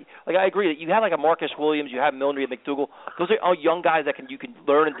mean, I agree that you have like a Marcus Williams, you have Milner, and McDougal. Those are all young guys that you can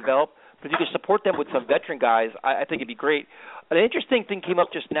learn and develop. But if you can support them with some veteran guys, I think it'd be great. An interesting thing came up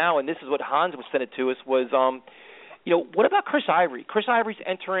just now, and this is what Hans was sent it to us, was, what about Chris Ivory? Chris Ivory's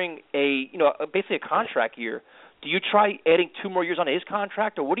entering basically a contract year. Do you try adding 2 more years on his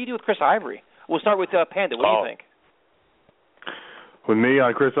contract, or what do you do with Chris Ivory? We'll start with Panda. What do you think? With me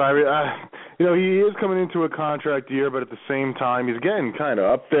on Chris Ivory, he is coming into a contract year, but at the same time, he's getting kind of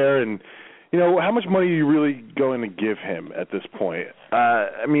up there, and how much money are you really going to give him at this point?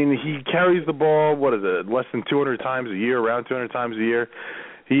 I mean, he carries the ball, less than 200 times a year, around 200 times a year.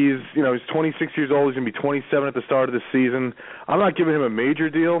 He's 26 years old. He's going to be 27 at the start of the season. I'm not giving him a major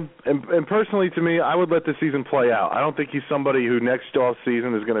deal. And personally, to me, I would let the season play out. I don't think he's somebody who next off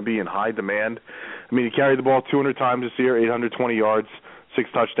season is going to be in high demand. I mean, he carried the ball 200 times this year, 820 yards, 6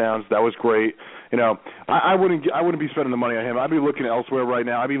 touchdowns. That was great. I wouldn't be spending the money on him. I'd be looking elsewhere right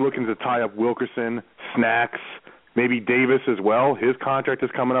now. I'd be looking to tie up Wilkerson, Snacks, maybe Davis as well. His contract is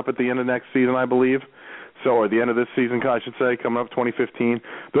coming up at the end of next season, I believe. So, or the end of this season, I should say, coming up 2015.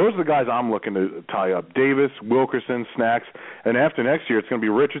 Those are the guys I'm looking to tie up. Davis, Wilkerson, Snacks, and after next year, it's going to be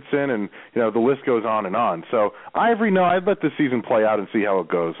Richardson, and, the list goes on and on. So, Ivory, no, I'd let the season play out and see how it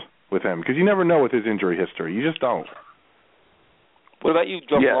goes with him, because you never know with his injury history. You just don't. What about you,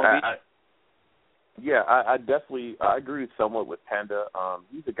 Joe from Long Beach? I definitely agree somewhat with Panda.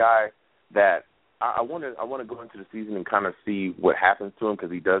 He's a guy that I want to go into the season and kind of see what happens to him,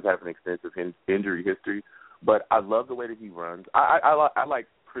 because he does have an extensive injury history. But I love the way that he runs. I like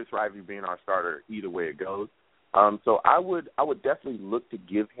Chris Ivory being our starter either way it goes. So I would definitely look to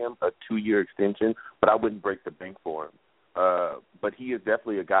give him a 2-year extension, but I wouldn't break the bank for him. But he is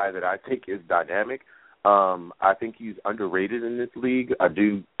definitely a guy that I think is dynamic. I think he's underrated in this league. I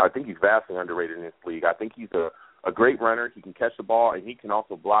think he's vastly underrated in this league. I think he's a great runner. He can catch the ball, and he can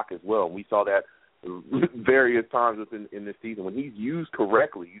also block as well. We saw that various times in this season. When he's used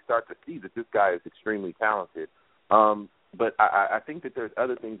correctly, you start to see that this guy is extremely talented. But I think that there's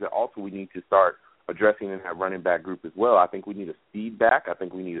other things that also we need to start addressing in that running back group as well. I think we need a speed back. I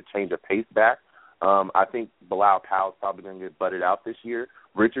think we need a change of pace back. I think Bilal Powell's probably going to get butted out this year.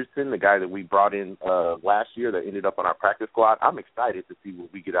 Richardson, the guy that we brought in last year that ended up on our practice squad, I'm excited to see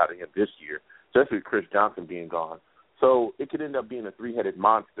what we get out of him this year, especially with Chris Johnson being gone. So it could end up being a three-headed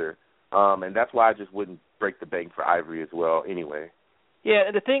monster, and that's why I just wouldn't break the bank for Ivory as well anyway. Yeah,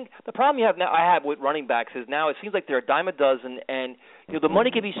 and the problem I have with running backs is now it seems like they're a dime a dozen, and the money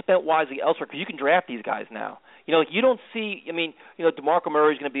can be spent wisely elsewhere because you can draft these guys now. You don't see. DeMarco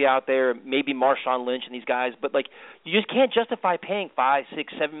Murray's going to be out there, maybe Marshawn Lynch and these guys, but you just can't justify paying $5, $6,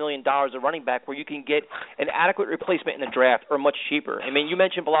 $7 million a running back where you can get an adequate replacement in the draft or much cheaper. You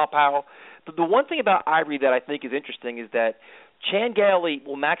mentioned Bilal Powell. The one thing about Ivory that I think is interesting is that Chan Gailey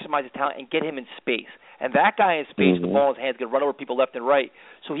will maximize his talent and get him in space. And that guy in space, the ball in his hands, going to run over people left and right.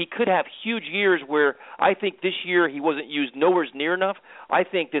 So he could have huge years where I think this year he wasn't used nowhere near enough. I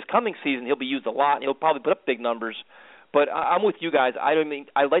think this coming season he'll be used a lot, and he'll probably put up big numbers. But I'm with you guys.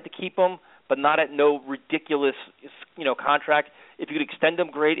 I'd like to keep him, but not at no ridiculous, contract. If you could extend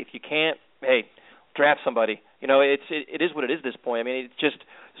him, great. If you can't, hey, draft somebody. It is what it is at this point. It's just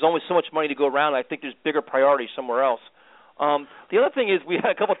there's only so much money to go around. I think there's bigger priorities somewhere else. The other thing is we had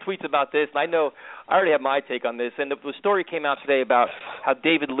a couple of tweets about this, and I know I already have my take on this. And the story came out today about how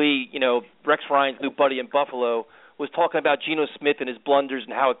David Lee, Rex Ryan's new buddy in Buffalo, was talking about Geno Smith and his blunders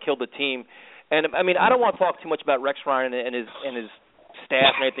and how it killed the team. And I don't want to talk too much about Rex Ryan and his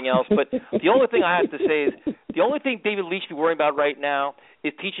staff and everything else, but the only thing I have to say is the only thing David Lee should be worrying about right now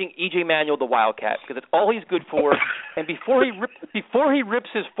is teaching E.J. Manuel the Wildcat, because it's all he's good for. And before he rips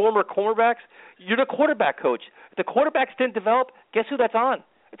his former cornerbacks, you're the quarterback coach. If the quarterbacks didn't develop, guess who that's on?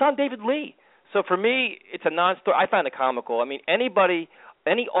 It's on David Lee. So for me, it's a non-story. I find it comical.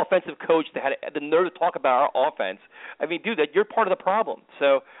 Any offensive coach that had the nerve to talk about our offense, dude, that you're part of the problem.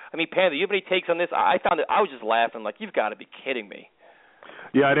 So, Panda, you have any takes on this? I was just laughing, you've got to be kidding me.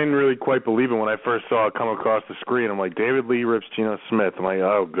 Yeah, I didn't really quite believe it when I first saw it come across the screen. I'm like, David Lee rips Geno Smith. I'm like,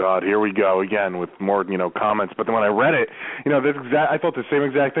 oh, God, here we go again with more, comments. But then when I read it, I thought the same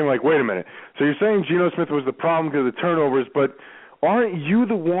exact thing. Like, wait a minute. So you're saying Geno Smith was the problem because of the turnovers, but aren't you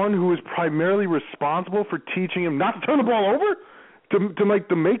the one who is primarily responsible for teaching him not to turn the ball over? To make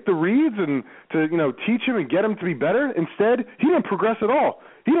the reads and to teach him and get him to be better. Instead, he didn't progress at all.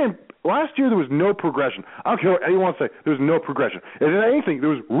 Last year there was no progression. I don't care what anyone wants to say. There was no progression. And if anything,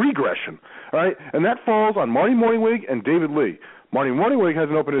 there was regression. All right, and that falls on Marty Mornhinweg and David Lee. Marty Mornhinweg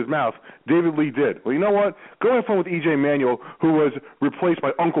hasn't opened his mouth. David Lee did. Well, you know what? Go have fun with E.J. Manuel, who was replaced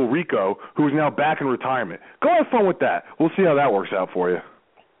by Uncle Rico, who is now back in retirement. Go have fun with that. We'll see how that works out for you.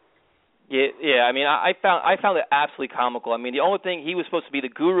 Yeah. I found it absolutely comical. The only thing, he was supposed to be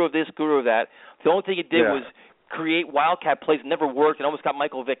the guru of this, guru of that. The only thing he did was create wildcat plays that never worked and almost got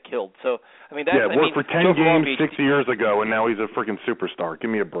Michael Vick killed. So, it worked for 10 games 6 years ago, and now he's a freaking superstar.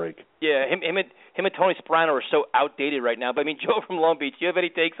 Give me a break. Yeah, him and Tony Soprano are so outdated right now. But, Joe from Long Beach, do you have any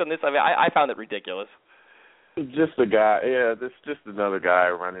takes on this? I found it ridiculous. Just a guy, this just another guy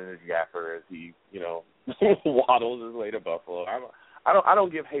running his yapper as he, waddles his way to Buffalo. I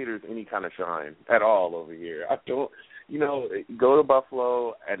don't give haters any kind of shine at all over here. I don't, go to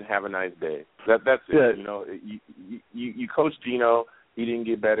Buffalo and have a nice day. That's it. You coach Geno, he didn't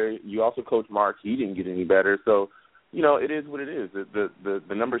get better. You also coach Mark, he didn't get any better. So, it is what it is.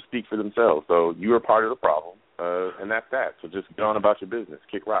 The numbers speak for themselves. So you are part of the problem, and that's that. So just go on about your business.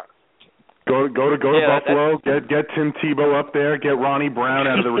 Kick rock. Go to Buffalo. Get Tim Tebow up there. Get Ronnie Brown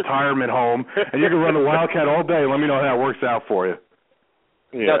out of the retirement home, and you can run the Wildcat all day. Let me know how that works out for you.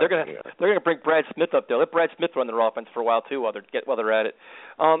 Yeah, they're gonna bring Brad Smith up there. Let Brad Smith run their offense for a while too while they're at it.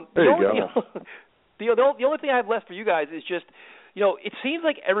 There you go. The only thing I have left for you guys is just, it seems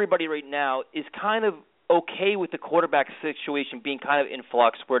like everybody right now is kind of okay with the quarterback situation being kind of in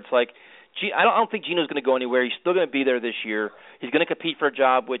flux, where it's like, I don't think Geno's going to go anywhere. He's still going to be there this year. He's going to compete for a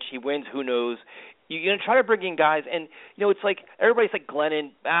job, which he wins. Who knows? You're going to try to bring in guys, and it's like everybody's like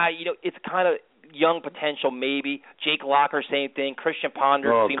Glennon. It's kind of young potential maybe. Jake Locker, same thing. Christian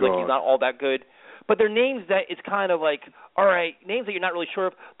Ponder seems like he's not all that good. But they're names that it's kind of like, all right, names that you're not really sure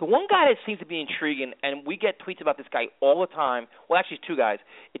of. The one guy that seems to be intriguing, and we get tweets about this guy all the time. Well, actually, it's two guys.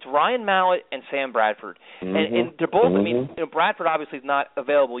 It's Ryan Mallett and Sam Bradford. And they're both, I mean, Bradford obviously is not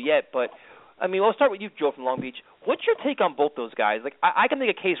available yet, but, I mean, let's start with you, Joe, from Long Beach. What's your take on both those guys? Like, I can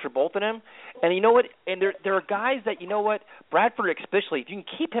make a case for both of them. And you know what? And there are guys that, Bradford especially, if you can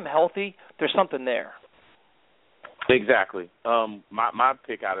keep him healthy, there's something there. Exactly. My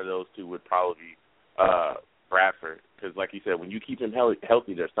pick out of those two would probably be Bradford, because like you said, when you keep him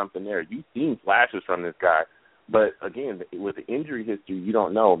healthy, there's something there. You've seen flashes from this guy, but again, with the injury history, you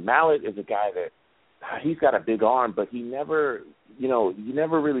don't know. Mallett is a guy that he's got a big arm, but he never, you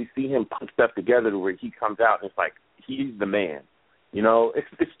never really see him put stuff together to where he comes out and it's like he's the man.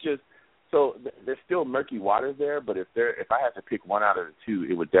 It's just so there's still murky waters there. But if I had to pick one out of the two,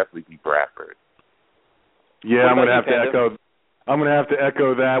 it would definitely be Bradford. Yeah, I'm gonna have to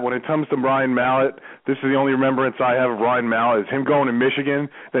echo that. When it comes to Ryan Mallett, this is the only remembrance I have of Ryan Mallett is him going to Michigan,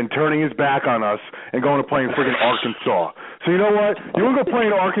 then turning his back on us and going to play in friggin' Arkansas. So you know what? You want to go play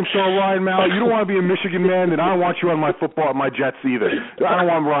in Arkansas, Ryan Mallett? You don't want to be a Michigan man, then I don't want you on my Jets either. I don't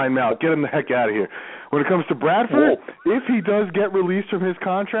want Ryan Mallett. Get him the heck out of here. When it comes to Bradford, if he does get released from his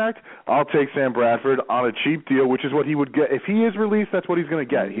contract, I'll take Sam Bradford on a cheap deal, which is what he would get. If he is released, that's what he's going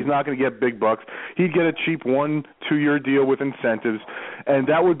to get. He's not going to get big bucks. He'd get a cheap 1-2 year deal with incentives, and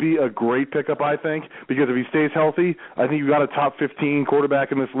that would be a great pickup, I think, because if he stays healthy, I think you've got a top 15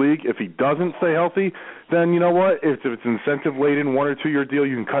 quarterback in this league. If he doesn't stay healthy, then you know what? If it's incentive-laden 1 or 2 year deal,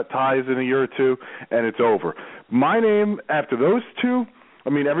 you can cut ties in a year or two, and it's over. My name, after those two, I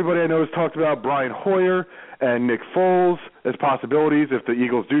mean, everybody I know has talked about Brian Hoyer and Nick Foles as possibilities if the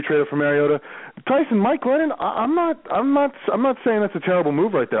Eagles do trade it for Mariota. Tyson, Mike Glennon, I'm not saying that's a terrible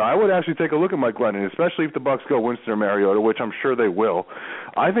move right there. I would actually take a look at Mike Glennon, especially if the Bucs go Winston or Mariota, which I'm sure they will.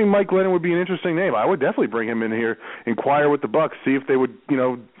 I think Mike Glennon would be an interesting name. I would definitely bring him in here, inquire with the Bucs, see if they would,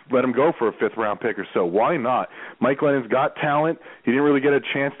 let him go for a 5th round pick or so. Why not? Mike Glennon's got talent. He didn't really get a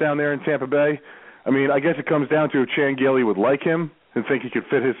chance down there in Tampa Bay. I mean, I guess it comes down to if Chan Gailey would like him and think he could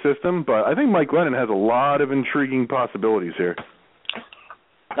fit his system, but I think Mike Glennon has a lot of intriguing possibilities here.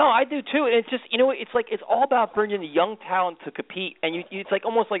 No, I do too. And it's just, it's all about bringing the young talent to compete, and it's like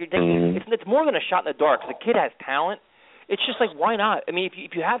almost like you're taking. It's more than a shot in the dark. The kid has talent. It's just like, why not? I mean, if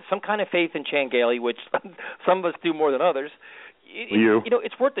you have some kind of faith in Chan Gailey, which some of us do more than others,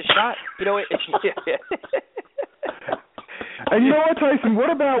 it's worth a shot. And you know what, Tyson?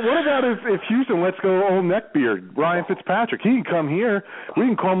 What about if Houston lets go old neckbeard, Ryan Fitzpatrick? He can come here. We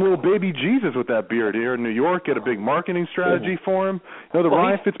can call him little baby Jesus with that beard here in New York. Get a big marketing strategy for him. The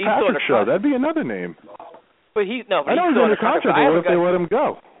Ryan Fitzpatrick show. That'd be another name. But I know he's under contract. But what if they let him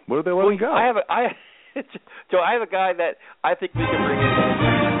go? What if they let him go? Joe, I have a guy that I think we can bring in.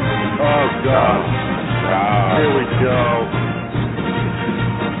 Oh God! Here we go.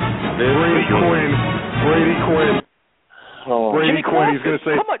 Brady Quinn. Oh. Brady Quinn.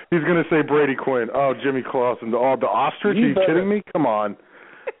 He's gonna say Brady Quinn. Oh, Jimmy Clausen. The ostrich. Are you kidding me? Come on.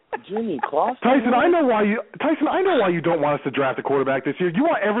 Jimmy Clausen. Tyson, I know why you don't want us to draft a quarterback this year. You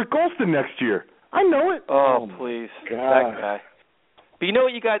want Everett Golston next year. I know it. Oh please, God. That guy. But you know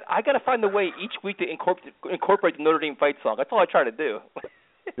what, you guys? I got to find a way each week to incorporate the Notre Dame fight song. That's all I try to do.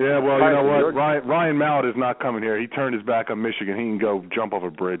 Yeah, well, you know what? Ryan Mallett is not coming here. He turned his back on Michigan. He can go jump off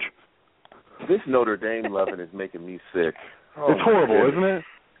a bridge. This Notre Dame loving is making me sick. It's horrible, isn't it?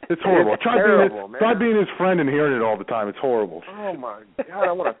 It's horrible. Try being his friend and hearing it all the time. It's horrible. Oh, my God.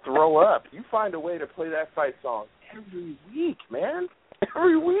 I want to throw up. You find a way to play that fight song every week, man.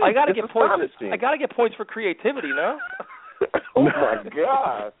 Every week. I got to get points for creativity, no? Oh, my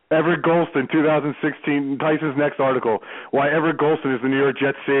God. Everett Golston, 2016, Tyson's next article. Why Everett Golston is the New York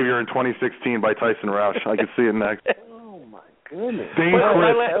Jets savior in 2016 by Tyson Roush. I can see it next. Oh, my goodness.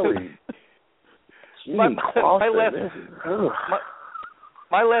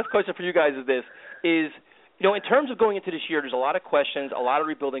 My last question for you guys is this, in terms of going into this year, there's a lot of questions, a lot of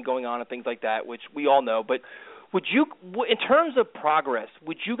rebuilding going on and things like that, which we all know, but would you, in terms of progress,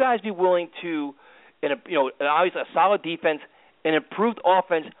 would you guys be willing to, obviously a solid defense, an improved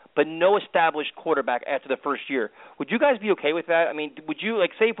offense, but no established quarterback after the first year? Would you guys be okay with that? I mean, would you,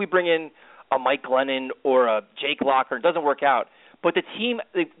 like, say if we bring in a Mike Glennon or a Jake Locker, it doesn't work out, but the team,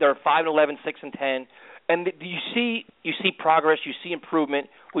 they're 5-11, 6-10, and you see progress, you see improvement.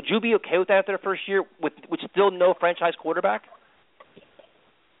 Would you be okay with that after the first year with still no franchise quarterback?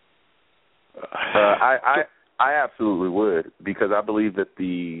 I absolutely would, because I believe that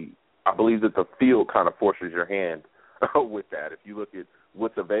the field kind of forces your hand with that. If you look at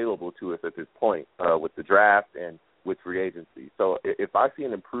what's available to us at this point with the draft and with free agency, so if I see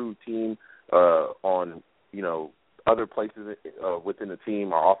an improved team on other places within the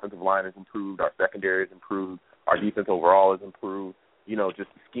team, our offensive line is improved, our secondary is improved, our defense overall is improved. Just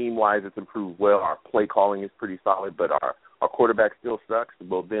scheme-wise, it's improved well. Our play calling is pretty solid, but our quarterback still sucks.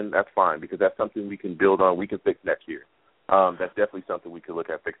 Well, then that's fine, because that's something we can build on. We can fix next year. That's definitely something we could look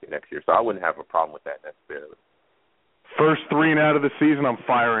at fixing next year. So I wouldn't have a problem with that necessarily. First 3 and out of the season, I'm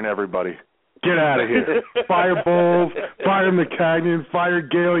firing everybody. Get out of here. Fire Bowles, fire McCagnon, fire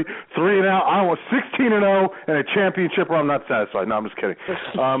Gailey. 3 and out. I want 16-0 and a championship, or I'm not satisfied. No, I'm just kidding.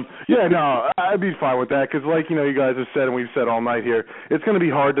 I'd be fine with that, because like you guys have said and we've said all night here, it's going to be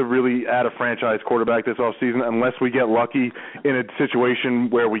hard to really add a franchise quarterback this offseason unless we get lucky in a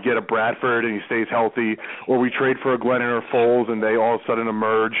situation where we get a Bradford and he stays healthy, or we trade for a Glennon or Foles and they all of a sudden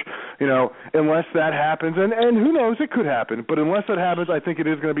emerge. Unless that happens, and who knows, it could happen, but unless that happens, I think it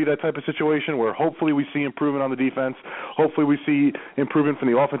is going to be that type of situation where hopefully we see improvement on the defense, hopefully we see improvement from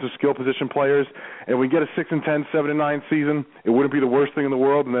the offensive skill position players, and we get a 6-10, 7-9 season. It wouldn't be the worst thing in the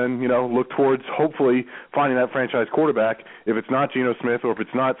world, and then look towards hopefully finding that franchise quarterback if it's not Geno Smith or if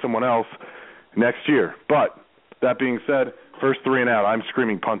it's not someone else next year. But that being said, first 3 and out, I'm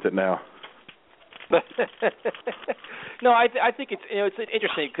screaming punt it now. No, I think it's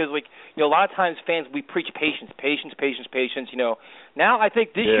interesting because a lot of times fans, we preach patience. Now I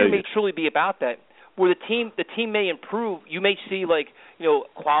think this year may truly be about that, where the team may improve. You may see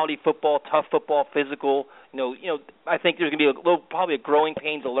quality football, tough football, physical. I think there's going to be probably a growing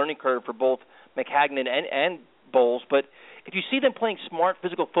pains, a learning curve for both McCagnon and Bowles. But if you see them playing smart,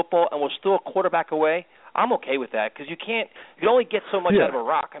 physical football, and we're still a quarterback away, I'm okay with that, because you can only get so much out of a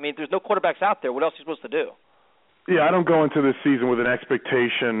rock. I mean, if there's no quarterbacks out there, what else are you supposed to do? Yeah, I don't go into this season with an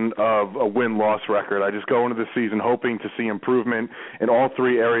expectation of a win-loss record. I just go into the season hoping to see improvement in all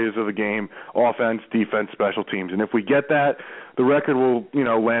 3 areas of the game: offense, defense, special teams. And if we get that, the record will,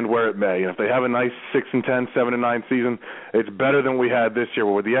 land where it may. And if they have a nice 6-10, 7-9 season, it's better than we had this year,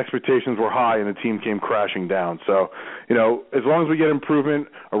 where the expectations were high and the team came crashing down. So, as long as we get improvement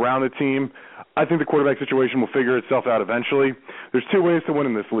around the team, I think the quarterback situation will figure itself out eventually. There's 2 ways to win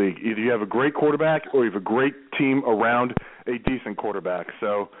in this league. Either you have a great quarterback or you have a great team around a decent quarterback.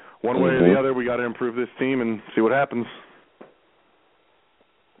 So one way or the other, we got to improve this team and see what happens.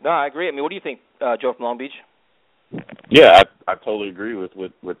 No, I agree. I mean, what do you think, Joe from Long Beach? Yeah, I totally agree with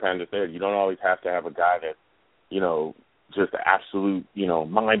what Panda said. You don't always have to have a guy that, just an absolute,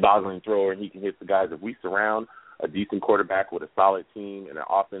 mind-boggling thrower, and he can hit the guys that we surround. A decent quarterback with a solid team and an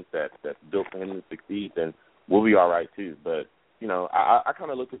offense that's built for him to succeed, then we'll be all right too. But, I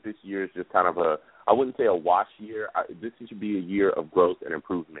kind of look at this year as just kind of I wouldn't say a wash year. This should be a year of growth and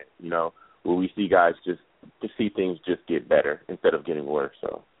improvement, where we see guys just to see things just get better instead of getting worse.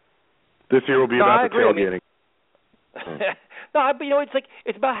 So this year will be about the tailgating. No, but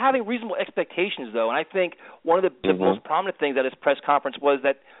it's about having reasonable expectations, though. And I think one of the most prominent things at his press conference was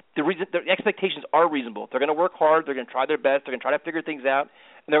that the expectations are reasonable. They're going to work hard. They're going to try their best. They're going to try to figure things out,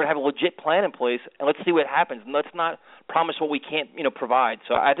 and they're going to have a legit plan in place. And let's see what happens. And let's not promise what we can't, provide.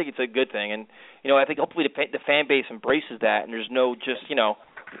 So I think it's a good thing. And I think hopefully the fan base embraces that. And there's no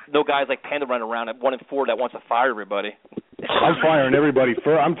guys like Panda running around at 1-4 that wants to fire everybody. I'm firing everybody.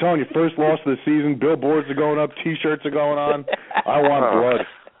 I'm telling you, first loss of the season, billboards are going up, T-shirts are going on. I want blood.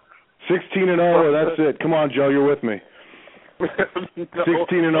 16-0, that's it. Come on, Joe, you're with me.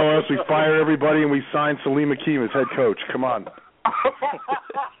 16-0, else we fire everybody and we sign Salim Hakeem as head coach. Come on.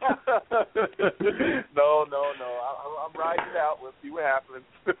 No. I'm riding it out. We'll see what happens.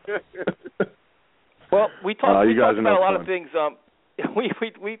 Well, we talked about a lot of things.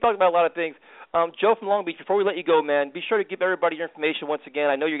 We talked about a lot of things. Joe from Long Beach, before we let you go, man, be sure to give everybody your information once again.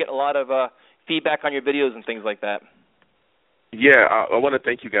 I know you're getting a lot of feedback on your videos and things like that. Yeah, I want to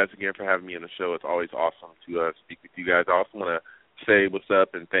thank you guys again for having me on the show. It's always awesome to speak with you guys. I also want to say what's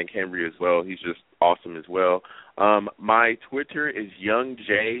up and thank Henry as well. He's just awesome as well. My Twitter is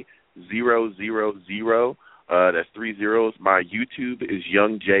YoungJ000. That's 3 zeros. My YouTube is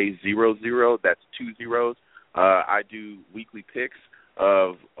YoungJ00. That's 2 zeros. I do weekly picks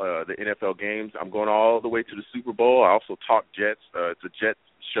of the NFL games. I'm going all the way to the Super Bowl. I also talk Jets. It's a Jets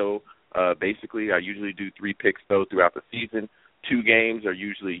show. Basically, I usually do 3 picks, though, throughout the season. 2 games are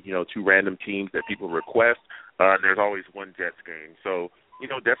usually, 2 random teams that people request. And there's always 1 Jets game. So,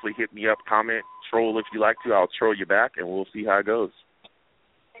 definitely hit me up, comment, troll if you like to. I'll troll you back, and we'll see how it goes.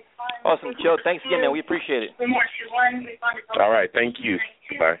 Awesome, Joe. Thanks again, man. We appreciate it. All right. Thank you.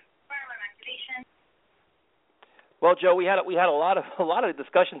 Bye. Well, Joe, we had a lot of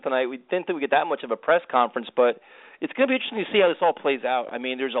discussion tonight. We didn't think we'd get that much of a press conference, but it's going to be interesting to see how this all plays out. I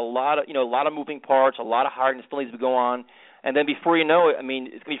mean, there's a lot of moving parts, a lot of hiring that still needs to go on, and then before you know it, I mean,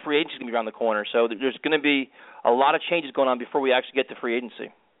 it's going to be free agency going to be around the corner. So there's going to be a lot of changes going on before we actually get to free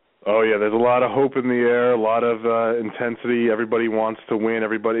agency. Oh, yeah, there's a lot of hope in the air, a lot of intensity. Everybody wants to win.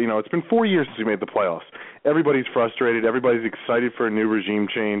 Everybody, it's been 4 years since we made the playoffs. Everybody's frustrated. Everybody's excited for a new regime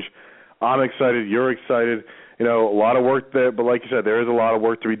change. I'm excited. You're excited. A lot of work there, but like you said, there is a lot of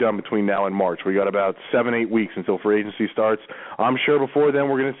work to be done between now and March. We got about 7-8 weeks until free agency starts. I'm sure before then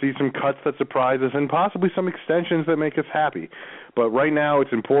we're going to see some cuts that surprise us and possibly some extensions that make us happy. But right now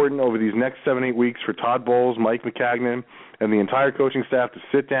it's important over these next 7-8 weeks for Todd Bowles, Mike Maccagnan, and the entire coaching staff to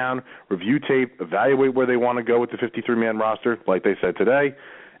sit down, review tape, evaluate where they want to go with the 53-man roster, like they said today,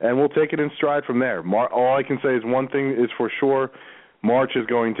 and we'll take it in stride from there. All I can say is one thing is for sure. March is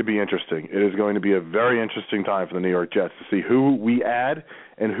going to be interesting. It is going to be a very interesting time for the New York Jets to see who we add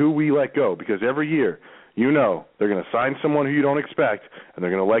and who we let go, because every year, they're going to sign someone who you don't expect, and they're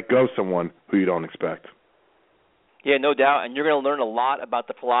going to let go someone who you don't expect. Yeah, no doubt, and you're going to learn a lot about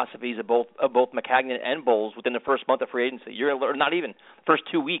the philosophies of both Maccagnan and Bowles within the first month of free agency. You're going to learn, not even first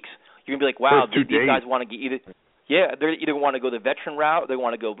 2 weeks. You're going to be like, wow, these guys want to get either. Yeah, they either want to go the veteran route, they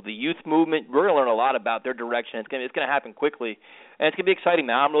want to go with the youth movement. We're going to learn a lot about their direction. It's going to happen quickly, and it's going to be exciting,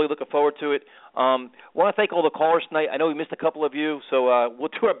 man. I'm really looking forward to it. Want to thank all the callers tonight. I know we missed a couple of you, so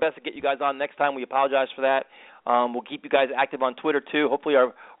we'll do our best to get you guys on next time. We apologize for that. We'll keep you guys active on Twitter, too. Hopefully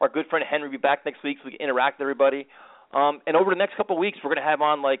our good friend Henry will be back next week so we can interact with everybody. And over the next couple of weeks, we're going to have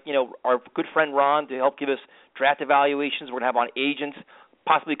on, our good friend Ron to help give us draft evaluations. We're going to have on agents,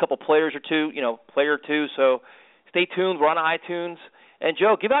 possibly a couple players or two, player or two. So stay tuned. We're on iTunes. And,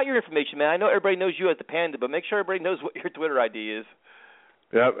 Joe, give out your information, man. I know everybody knows you as the Panda, but make sure everybody knows what your Twitter ID is.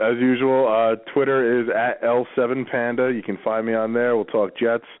 Yep, as usual, Twitter is at L7Panda. You can find me on there. We'll talk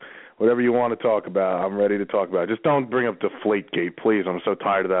Jets, whatever you want to talk about. I'm ready to talk about it. Just don't bring up Deflategate, please. I'm so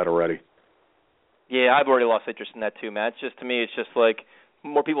tired of that already. Yeah, I've already lost interest in that too, man. To me, it's just like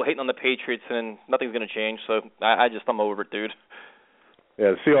more people hating on the Patriots and nothing's going to change. So I'm over it, dude.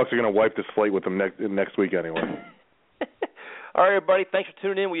 Yeah, the Seahawks are going to wipe the slate with them next week anyway. All right, everybody. Thanks for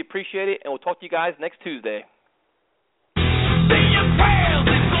tuning in. We appreciate it, and we'll talk to you guys next Tuesday.